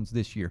 touchdowns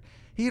this year.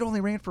 He had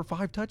only ran for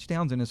 5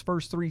 touchdowns in his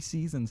first 3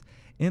 seasons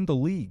in the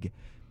league.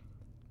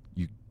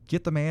 You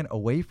get the man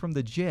away from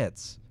the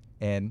Jets,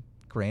 and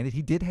granted,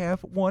 he did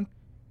have one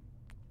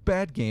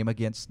bad game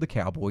against the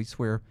Cowboys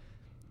where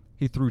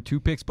he threw 2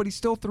 picks, but he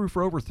still threw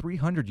for over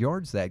 300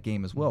 yards that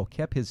game as well,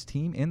 kept his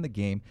team in the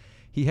game.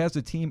 He has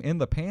a team in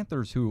the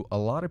Panthers who a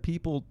lot of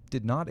people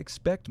did not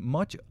expect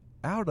much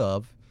out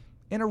of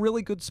in a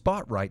really good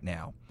spot right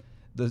now.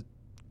 The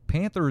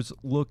Panthers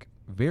look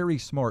very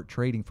smart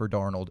trading for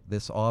Darnold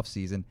this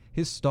offseason.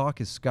 His stock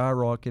has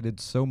skyrocketed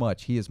so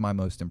much. He is my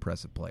most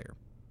impressive player.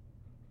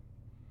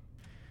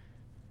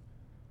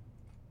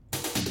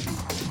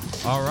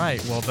 All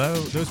right. Well,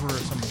 those were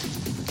some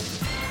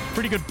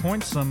pretty good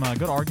points, some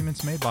good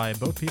arguments made by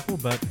both people.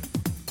 But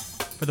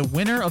for the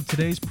winner of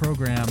today's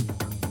program,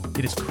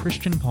 it is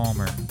Christian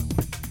Palmer.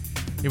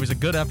 It was a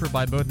good effort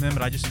by both men,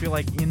 but I just feel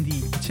like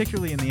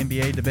particularly in the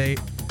NBA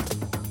debate,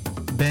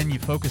 Ben, you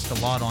focused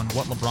a lot on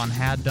what LeBron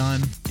had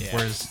done,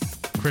 whereas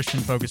Christian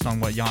focused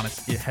on what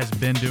Giannis has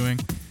been doing.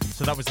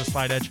 So that was the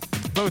slight edge.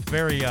 Both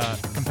very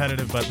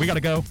competitive, but we got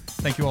to go.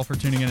 Thank you all for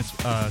tuning in to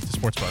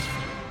SportsBuzz.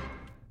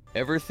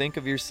 Ever think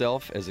of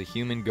yourself as a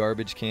human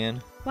garbage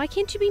can? Why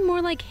can't you be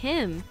more like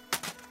him?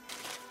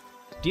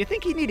 Do you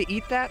think you need to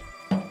eat that?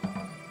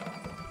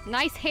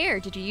 Nice hair.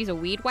 Did you use a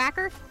weed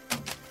whacker?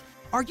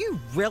 Are you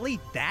really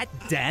that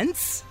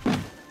dense?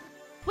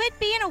 Quit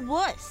being a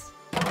wuss.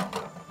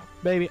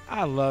 Baby,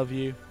 I love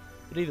you,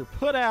 but either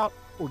put out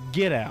or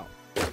get out.